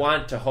said, I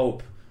want to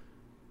hope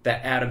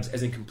that Adams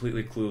isn't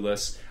completely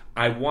clueless.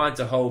 I want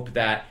to hope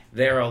that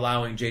they're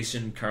allowing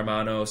Jason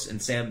Karmanos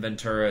and Sam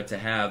Ventura to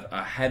have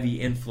a heavy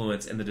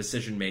influence in the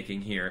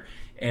decision-making here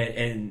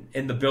and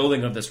in the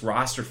building of this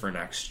roster for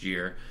next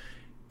year.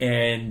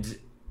 And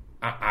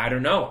I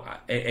don't know.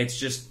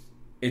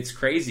 It's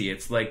crazy.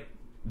 It's like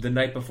the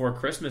night before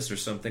Christmas or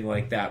something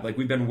like that. Like,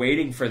 we've been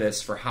waiting for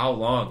this for how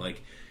long?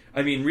 Like,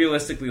 I mean,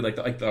 realistically, like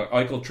the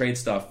Eichel trade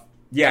stuff,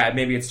 yeah,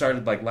 maybe it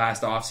started like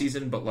last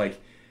offseason, but like,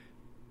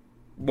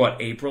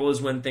 what, April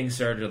is when things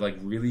started to like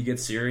really get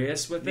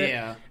serious with it?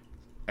 Yeah.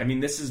 I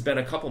mean, this has been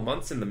a couple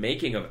months in the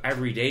making of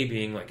every day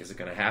being like, is it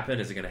going to happen?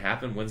 Is it going to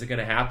happen? When's it going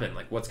to happen?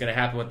 Like, what's going to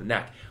happen with the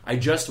neck? I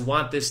just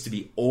want this to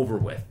be over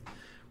with.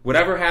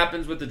 Whatever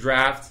happens with the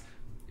draft,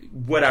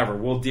 whatever,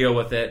 we'll deal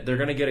with it. They're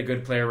going to get a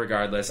good player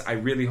regardless. I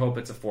really hope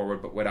it's a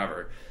forward, but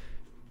whatever.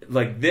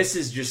 Like, this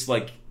is just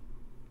like,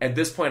 at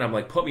this point, I'm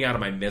like, put me out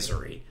of my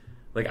misery.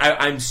 Like,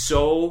 I'm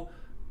so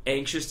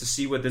anxious to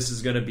see what this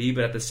is going to be,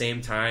 but at the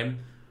same time,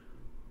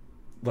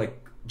 like,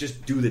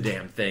 just do the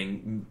damn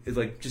thing.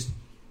 Like, just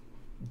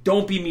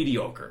don't be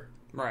mediocre.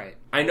 Right.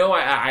 I know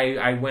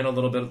I went a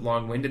little bit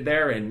long-winded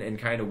there and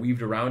kind of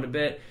weaved around a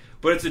bit,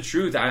 but it's the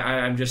truth.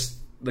 I'm just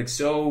like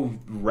so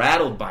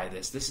rattled by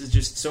this. This is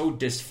just so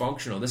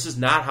dysfunctional. This is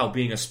not how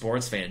being a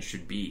sports fan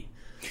should be.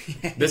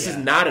 This is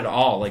not at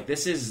all. Like,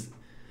 this is,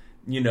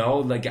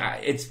 like,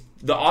 it's,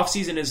 the off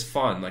season is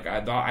fun. Like,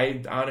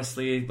 I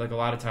honestly, like, a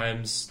lot of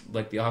times,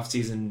 like, the off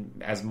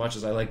season as much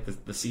as I like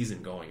the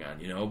season going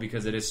on,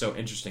 because it is so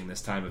interesting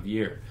this time of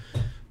year.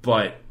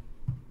 But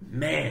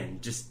man,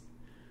 just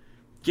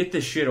get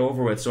this shit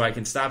over with so I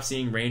can stop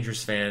seeing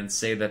Rangers fans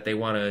say that they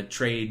want to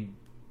trade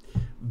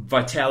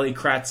Vitaly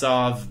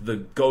Kravtsov, the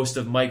ghost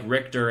of Mike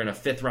Richter, and a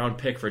 5th-round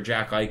pick for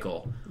Jack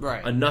Eichel.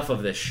 Right. Enough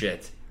of this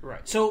shit.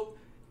 Right. So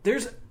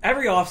there's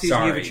every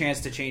offseason you have a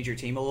chance to change your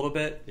team a little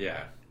bit.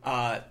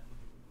 Yeah.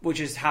 Which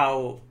is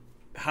how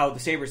the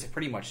Sabres have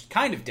pretty much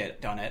kind of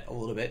done it a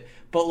little bit.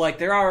 But like,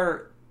 there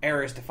are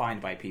errors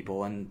defined by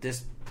people, and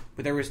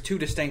there was 2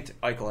 distinct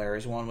Eichel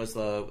errors. One was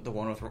the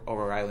one with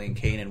O'Reilly and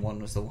Kane, and one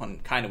was the one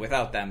kind of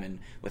without them, and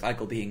with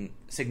Eichel being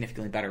a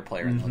significantly better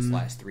player in those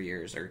last 3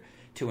 years, or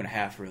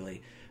 2.5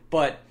 really.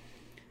 But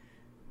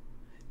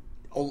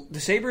the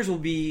Sabres will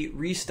be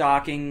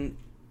restocking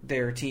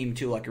their team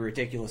to like a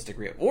ridiculous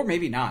degree, or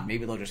maybe not.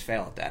 Maybe they'll just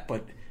fail at that.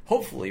 But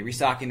hopefully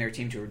restocking their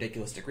team to a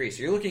ridiculous degree.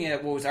 So you're looking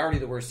at what was already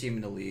the worst team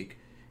in the league.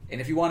 And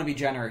if you want to be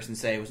generous and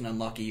say it was an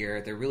unlucky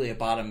year, they're really a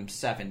bottom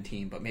 7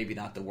 team, but maybe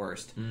not the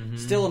worst.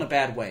 Still in a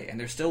bad way. And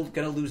they're still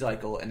going to lose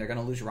Eichel, and they're going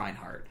to lose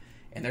Reinhart.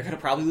 And they're going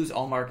to probably lose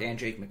Ullmark and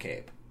Jake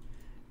McCabe.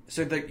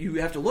 So you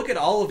have to look at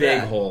all of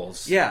that. Big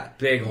holes. Yeah.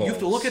 Big holes. You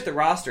have to look at the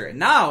roster. And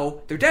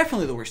now, they're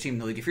definitely the worst team in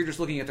the league. If you're just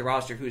looking at the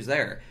roster of who's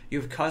there.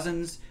 You have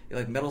Cousins, you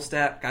have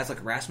Middlestat, guys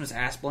like Rasmus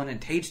Asplund and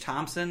Tage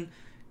Thompson.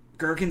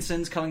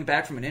 Gergenson's coming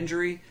back from an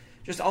injury.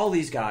 Just all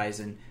these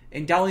guys. And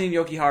Dahlia and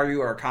Jokiharju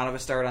are kind of a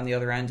start on the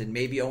other end. And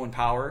maybe Owen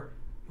Power.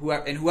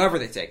 Whoever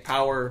they take.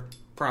 Power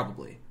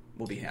probably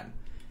will be him.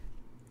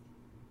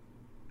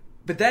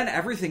 But then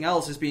everything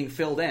else is being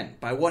filled in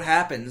by what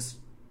happens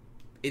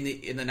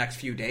in the next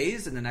few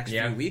days, in the next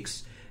few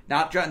weeks.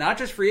 Not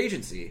just free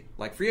agency.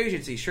 Like, free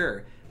agency,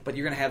 sure. But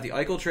you're going to have the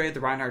Eichel trade, the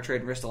Reinhart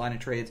trade, and Ristolainen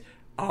trades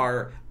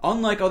are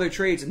unlike other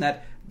trades in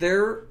that they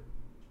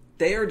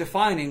are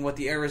defining what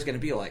the era is going to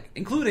be like.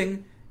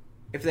 Including,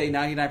 if they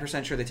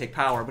 99% sure they take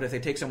Power, but if they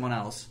take someone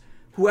else,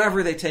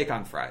 whoever they take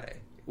on Friday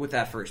with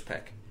that first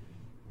pick.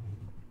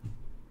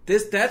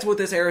 That's what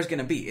this era is going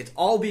to be. It's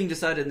all being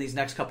decided in these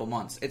next couple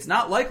months. It's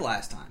not like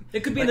last time.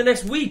 It could be in the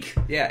next week.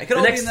 Yeah, it could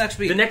all be in the next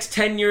week. The next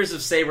 10 years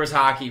of Sabres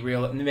hockey,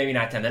 maybe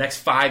not 10, the next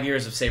 5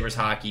 years of Sabres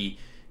hockey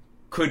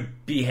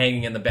could be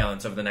hanging in the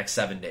balance over the next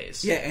 7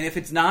 days. Yeah, and if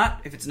it's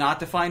not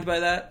defined by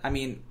that, I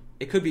mean,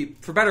 it could be,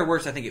 for better or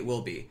worse, I think it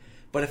will be.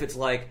 But if it's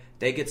like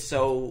they get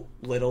so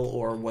little,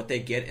 or what they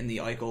get in the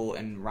Eichel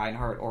and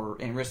Reinhart or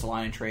in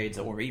Ristolainen trades,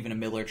 or even a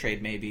Miller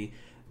trade maybe,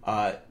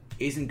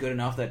 isn't good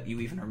enough that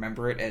you even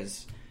remember it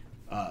as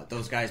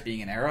those guys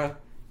being an era,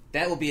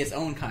 that will be its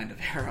own kind of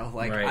era.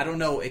 Like, right. I don't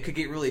know, it could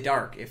get really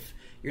dark if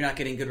you're not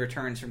getting good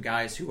returns from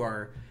guys who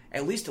are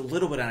at least a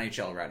little bit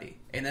NHL ready.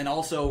 And then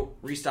also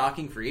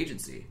restocking free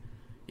agency.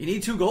 You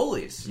need 2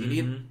 goalies.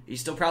 You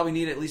still probably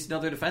need at least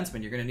another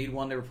defenseman. You're going to need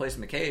one to replace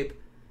McCabe.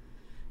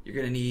 You're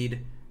going to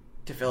need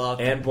to fill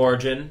out... And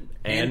Borgen,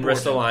 and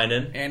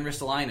Ristolainen. And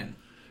Ristolainen.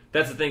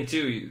 That's the thing,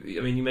 too.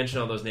 I mean, you mentioned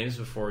all those names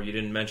before. You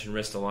didn't mention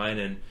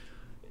Ristolainen.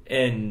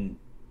 And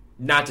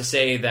not to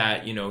say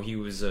that, he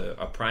was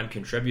a prime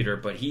contributor,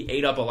 but he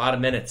ate up a lot of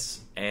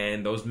minutes.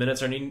 And those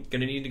minutes are going to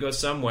need to go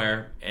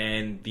somewhere.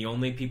 And the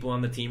only people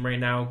on the team right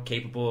now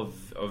capable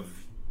of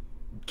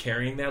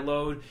carrying that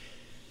load...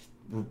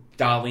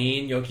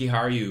 Dahlin, Yoki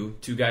Haru,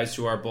 2 guys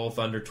who are both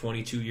under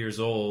 22 years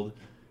old.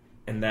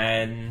 And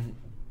then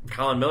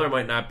Colin Miller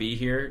might not be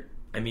here.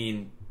 I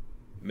mean,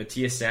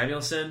 Matthias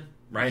Samuelsson,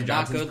 Ryan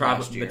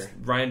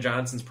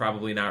Johnson's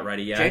probably not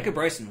ready yet. Jacob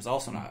Bryson was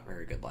also not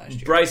very good last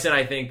year. Bryson,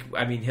 I think,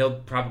 he'll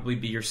probably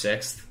be your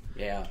 6th.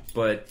 Yeah.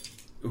 But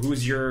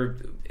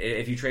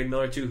if you trade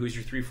Miller too, who's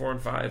your 3, 4,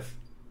 and 5?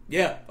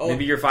 Yeah.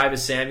 Maybe your 5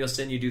 is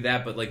Samuelsson, you do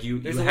that, but like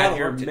you have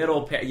your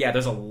middle pair. Yeah,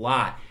 there's a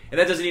lot. And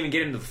that doesn't even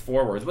get into the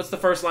forwards. What's the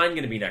first line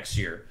going to be next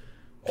year?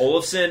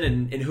 Olofsson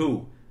and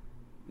who?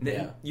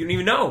 Yeah. You don't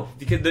even know,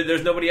 because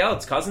there's nobody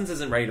else. Cousins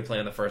isn't ready to play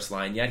on the first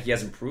line yet. He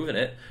hasn't proven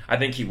it. I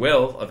think he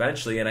will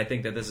eventually, and I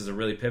think that this is a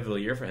really pivotal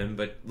year for him.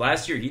 But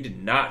last year he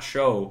did not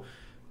show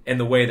in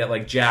the way that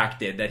like Jack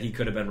did that he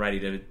could have been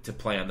ready to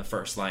play on the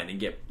first line and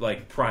get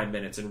like prime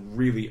minutes and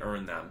really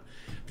earn them.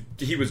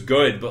 He was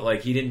good, but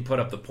like he didn't put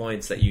up the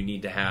points that you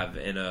need to have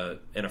in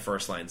a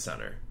first line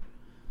center.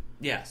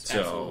 Yes, so,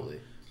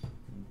 absolutely.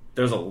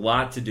 There's a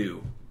lot to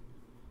do.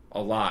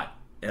 A lot.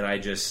 And I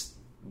just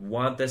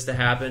want this to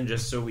happen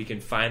just so we can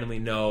finally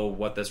know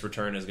what this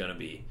return is going to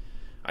be.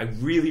 I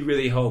really,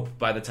 really hope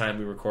by the time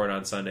we record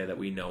on Sunday that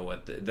we know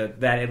what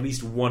that at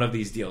least one of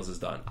these deals is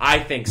done. I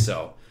think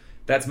so.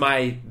 That's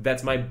my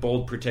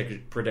bold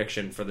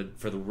prediction for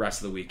the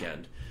rest of the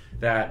weekend.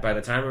 That by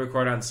the time we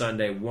record on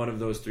Sunday, one of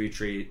those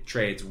 3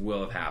 trades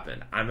will have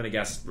happened. I'm going to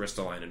guess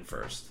Ristolainen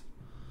first.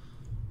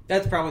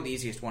 That's probably the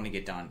easiest one to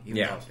get done,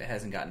 even though it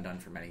hasn't gotten done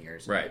for many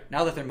years. Right.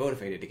 Now that they're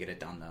motivated to get it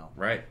done, though.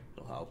 Right.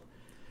 It'll help.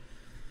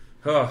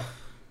 Oh.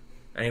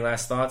 Any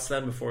last thoughts,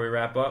 then, before we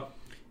wrap up?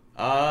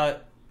 I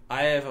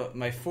have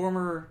my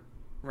former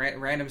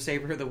random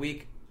Sabre of the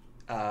week,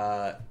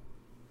 Will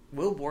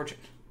Borgen.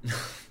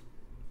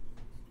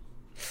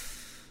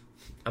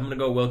 I'm going to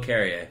go Will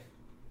Carrier.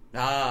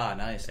 Ah,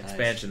 nice.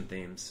 Expansion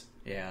themes.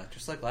 Yeah,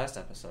 just like last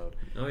episode.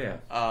 Oh, yeah.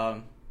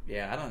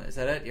 Yeah, I don't know. Is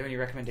that it? Do you have any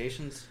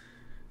recommendations?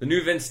 The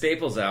new Vince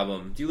Staples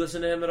album. Do you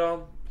listen to him at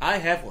all? I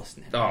have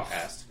listened to him in the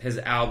past. His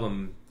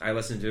album, I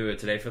listened to it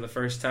today for the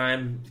first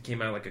time. It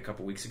came out like a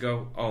couple weeks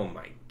ago. Oh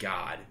my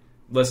god.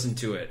 Listen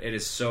to it. It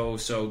is so,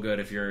 so good.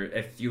 If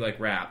you like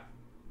rap,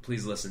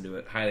 please listen to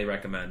it. Highly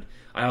recommend.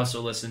 I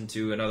also listened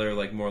to another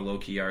like more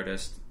low-key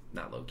artist.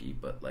 Not low-key,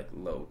 but like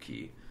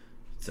low-key.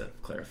 To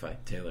clarify,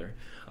 Taylor.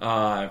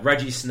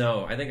 Reggie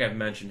Snow. I think I've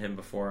mentioned him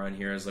before on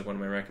here as like one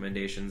of my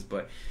recommendations,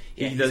 but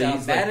he's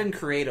a Madden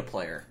create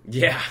player.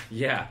 Yeah.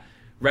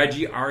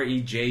 Reggie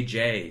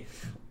REJJ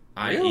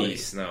Really?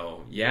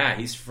 Snow. Yeah,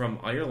 he's from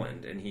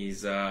Ireland, and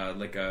he's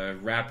like a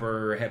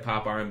rapper,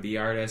 hip-hop, R&B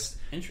artist.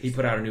 He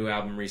put out a new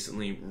album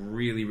recently.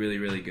 Really, really,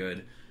 really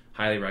good.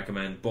 Highly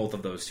recommend both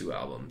of those 2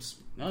 albums.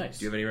 Nice.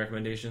 Do you have any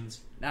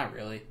recommendations? Not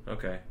really.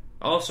 Okay.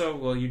 Also,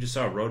 well, you just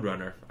saw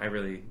Roadrunner. I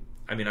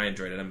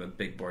enjoyed it. I'm a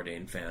big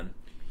Bourdain fan.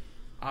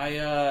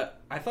 I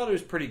thought it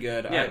was pretty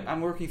good. Yeah.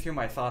 I'm working through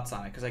my thoughts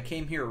on it, because I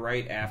came here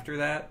right after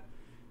that,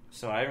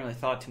 so I didn't really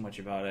thought too much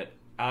about it.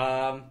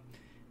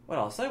 What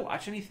else? Did I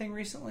watch anything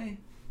recently?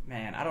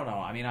 Man, I don't know.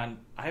 I mean, I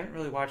haven't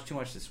really watched too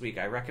much this week.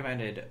 I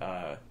recommended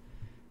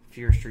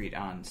Fear Street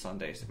on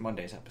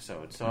Monday's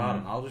episode. So I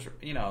don't know. I'll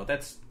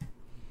just,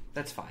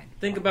 that's fine.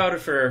 Think about it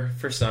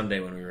for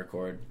Sunday when we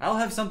record. I'll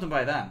have something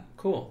by then.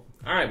 Cool.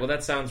 All right, well,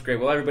 that sounds great.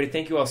 Well, everybody,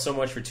 thank you all so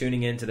much for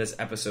tuning in to this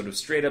episode of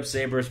Straight Up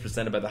Sabres,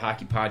 presented by the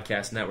Hockey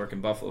Podcast Network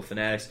and Buffalo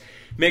Fanatics.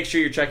 Make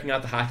sure you're checking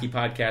out the Hockey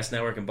Podcast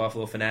Network and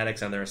Buffalo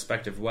Fanatics on their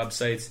respective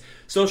websites,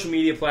 social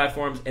media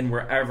platforms, and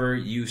wherever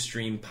you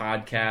stream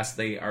podcasts.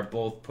 They are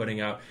both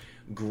putting out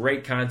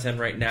great content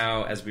right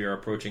now as we are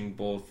approaching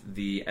both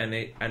the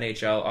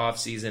NHL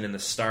offseason and the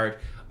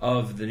start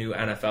of the new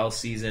NFL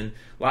season.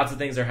 Lots of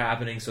things are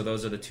happening, so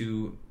those are the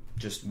 2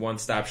 just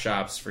one-stop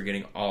shops for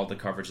getting all the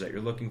coverage that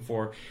you're looking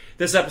for.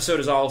 This episode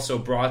is also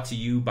brought to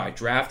you by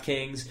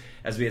DraftKings.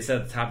 As we had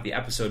said at the top of the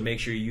episode, make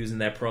sure you're using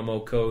that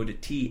promo code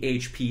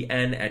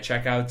THPN at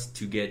checkout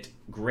to get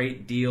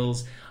great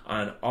deals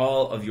on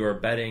all of your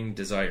betting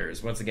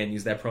desires. Once again,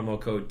 use that promo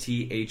code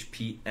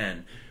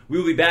THPN. We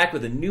will be back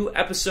with a new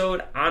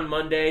episode on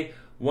Monday.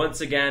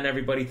 Once again,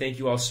 everybody, thank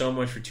you all so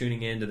much for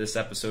tuning in to this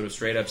episode of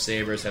Straight Up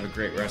Sabres. Have a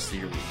great rest of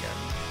your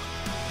weekend.